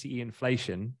PCE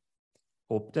inflation,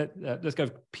 or let's go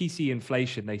PCE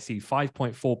inflation, they see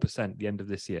 5.4% at the end of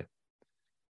this year.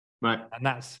 Right. And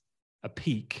that's a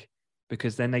peak,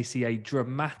 because then they see a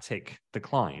dramatic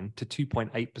decline to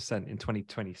 2.8% in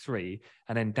 2023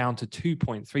 and then down to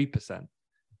 2.3%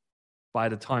 by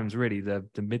the times really the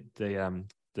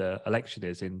election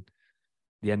is in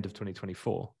the end of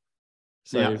 2024.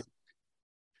 So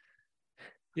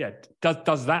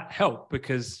does that help?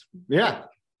 Because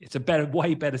it's a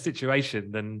way better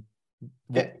situation than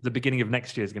what the beginning of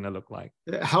next year is going to look like.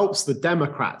 It helps the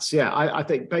Democrats. I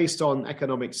think based on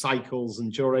economic cycles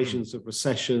and durations of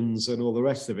recessions and all the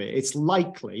rest of it, it's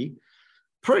likely,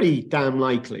 pretty damn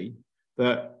likely,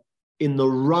 that in the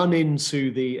run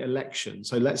into the election,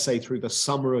 so let's say through the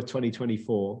summer of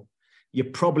 2024, you're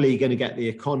probably going to get the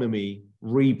economy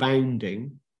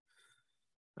rebounding.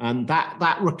 And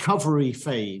that recovery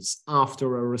phase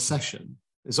after a recession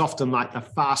is often like the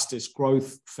fastest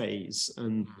growth phase.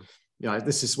 And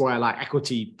this is why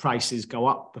equity prices go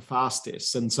up the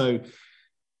fastest. And so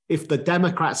if the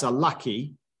Democrats are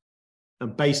lucky,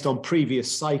 and based on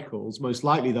previous cycles, most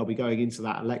likely they'll be going into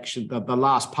that election, the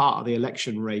last part of the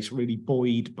election race, really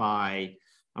buoyed by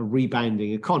a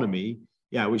rebounding economy,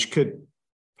 which could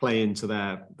play into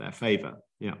their favor.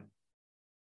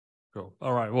 Cool.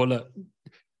 All right. Well, look,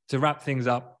 to wrap things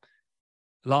up,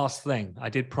 last thing, I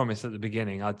did promise at the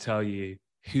beginning, I'd tell you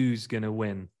who's going to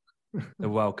win the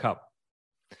World Cup.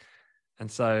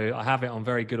 And so I have it on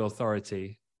very good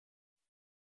authority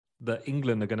that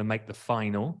England are going to make the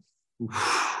final.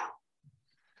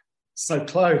 So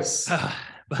close.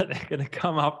 But they're going to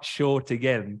come up short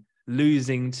again,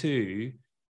 losing to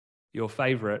your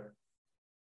favourite,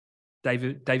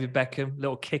 David Beckham.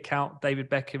 Little kick out, David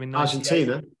Beckham in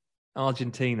Argentina.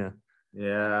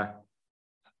 Yeah.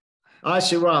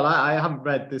 Actually, well, I haven't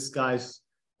read this guy's.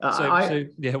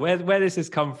 Where this has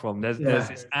come from, there's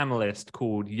this analyst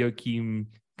called Joachim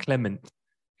Clement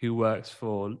who works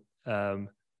for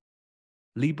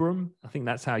Librum. I think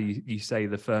that's how you say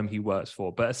the firm he works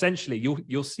for. But essentially,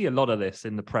 you'll see a lot of this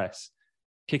in the press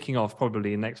kicking off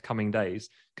probably in the next coming days,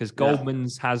 because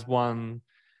Goldman's has one,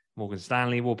 Morgan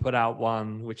Stanley will put out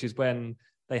one, which is when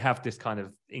they have this kind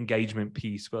of engagement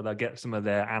piece where they'll get some of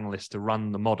their analysts to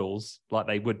run the models like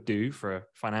they would do for a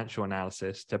financial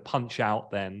analysis, to punch out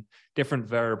then different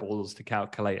variables to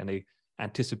calculate any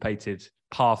anticipated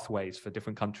pathways for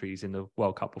different countries in the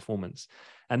World Cup performance.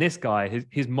 And this guy,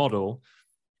 his model,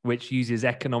 which uses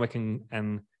economic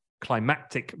and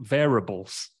climatic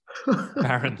variables,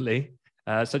 apparently,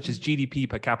 such as GDP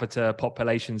per capita,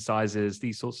 population sizes,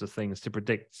 these sorts of things to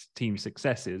predict team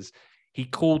successes. He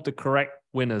called the correct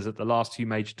winners at the last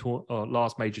major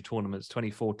tournaments,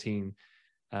 2014,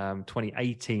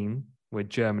 2018, with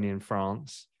Germany and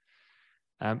France.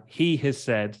 He has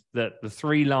said that the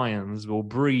three Lions will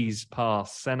breeze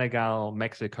past Senegal,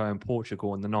 Mexico, and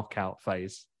Portugal in the knockout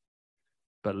phase,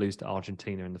 but lose to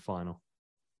Argentina in the final.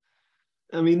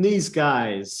 I mean, these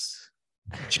guys,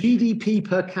 GDP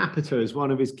per capita is one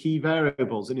of his key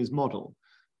variables in his model.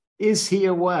 Is he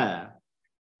aware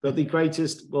that the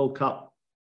greatest World Cup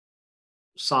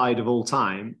side of all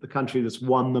time, the country that's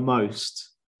won the most,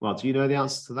 well, do you know the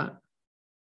answer to that?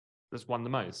 That's won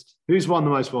the most? Who's won the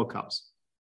most World Cups?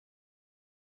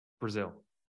 Brazil.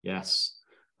 Yes.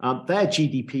 Their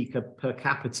GDP per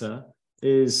capita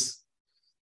is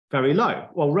very low,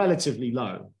 well, relatively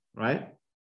low, right?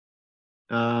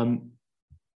 And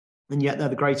yet they're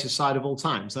the greatest side of all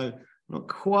time. So I'm not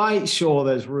quite sure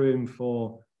there's room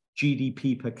for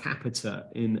GDP per capita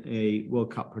in a World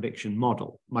Cup prediction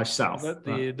model myself. What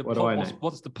do I know?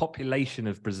 What's the population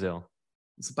of Brazil?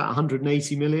 It's about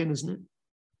 180 million, isn't it?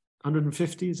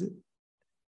 150, is it?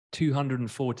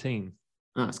 214.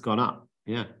 Oh, it's gone up.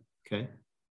 Yeah. Okay.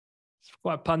 It's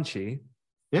quite punchy.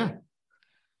 Yeah.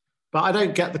 But I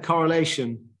don't get the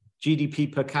correlation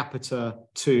GDP per capita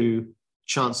to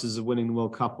chances of winning the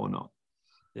World Cup or not.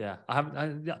 Yeah,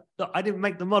 I didn't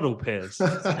make the model, Piers.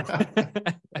 I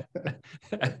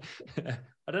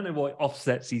don't know what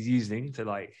offsets he's using to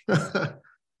like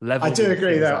level. I do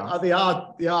agree though.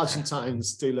 The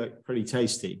Argentines do look pretty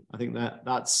tasty. I think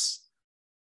that's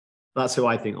who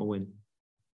I think will win.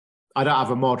 I don't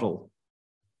have a model.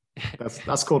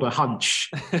 That's called a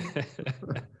hunch.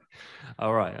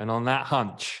 All right, and on that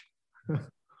hunch,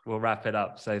 we'll wrap it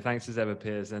up. So thanks as ever,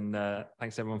 Piers, and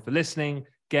thanks everyone for listening.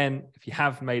 Again, if you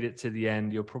have made it to the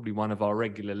end, you're probably one of our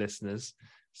regular listeners.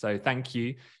 So thank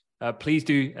you. Please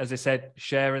do, as I said,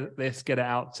 share this, get it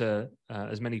out to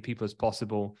as many people as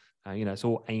possible. It's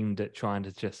all aimed at trying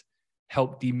to just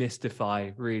help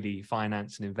demystify really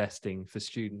finance and investing for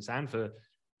students and for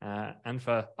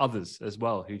others as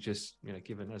well, who just,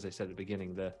 given, as I said at the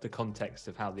beginning, the context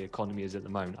of how the economy is at the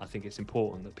moment, I think it's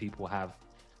important that people have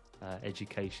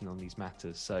education on these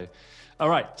matters. So, all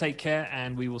right, take care,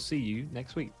 and we will see you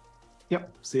next week.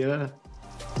 Yep, see you later.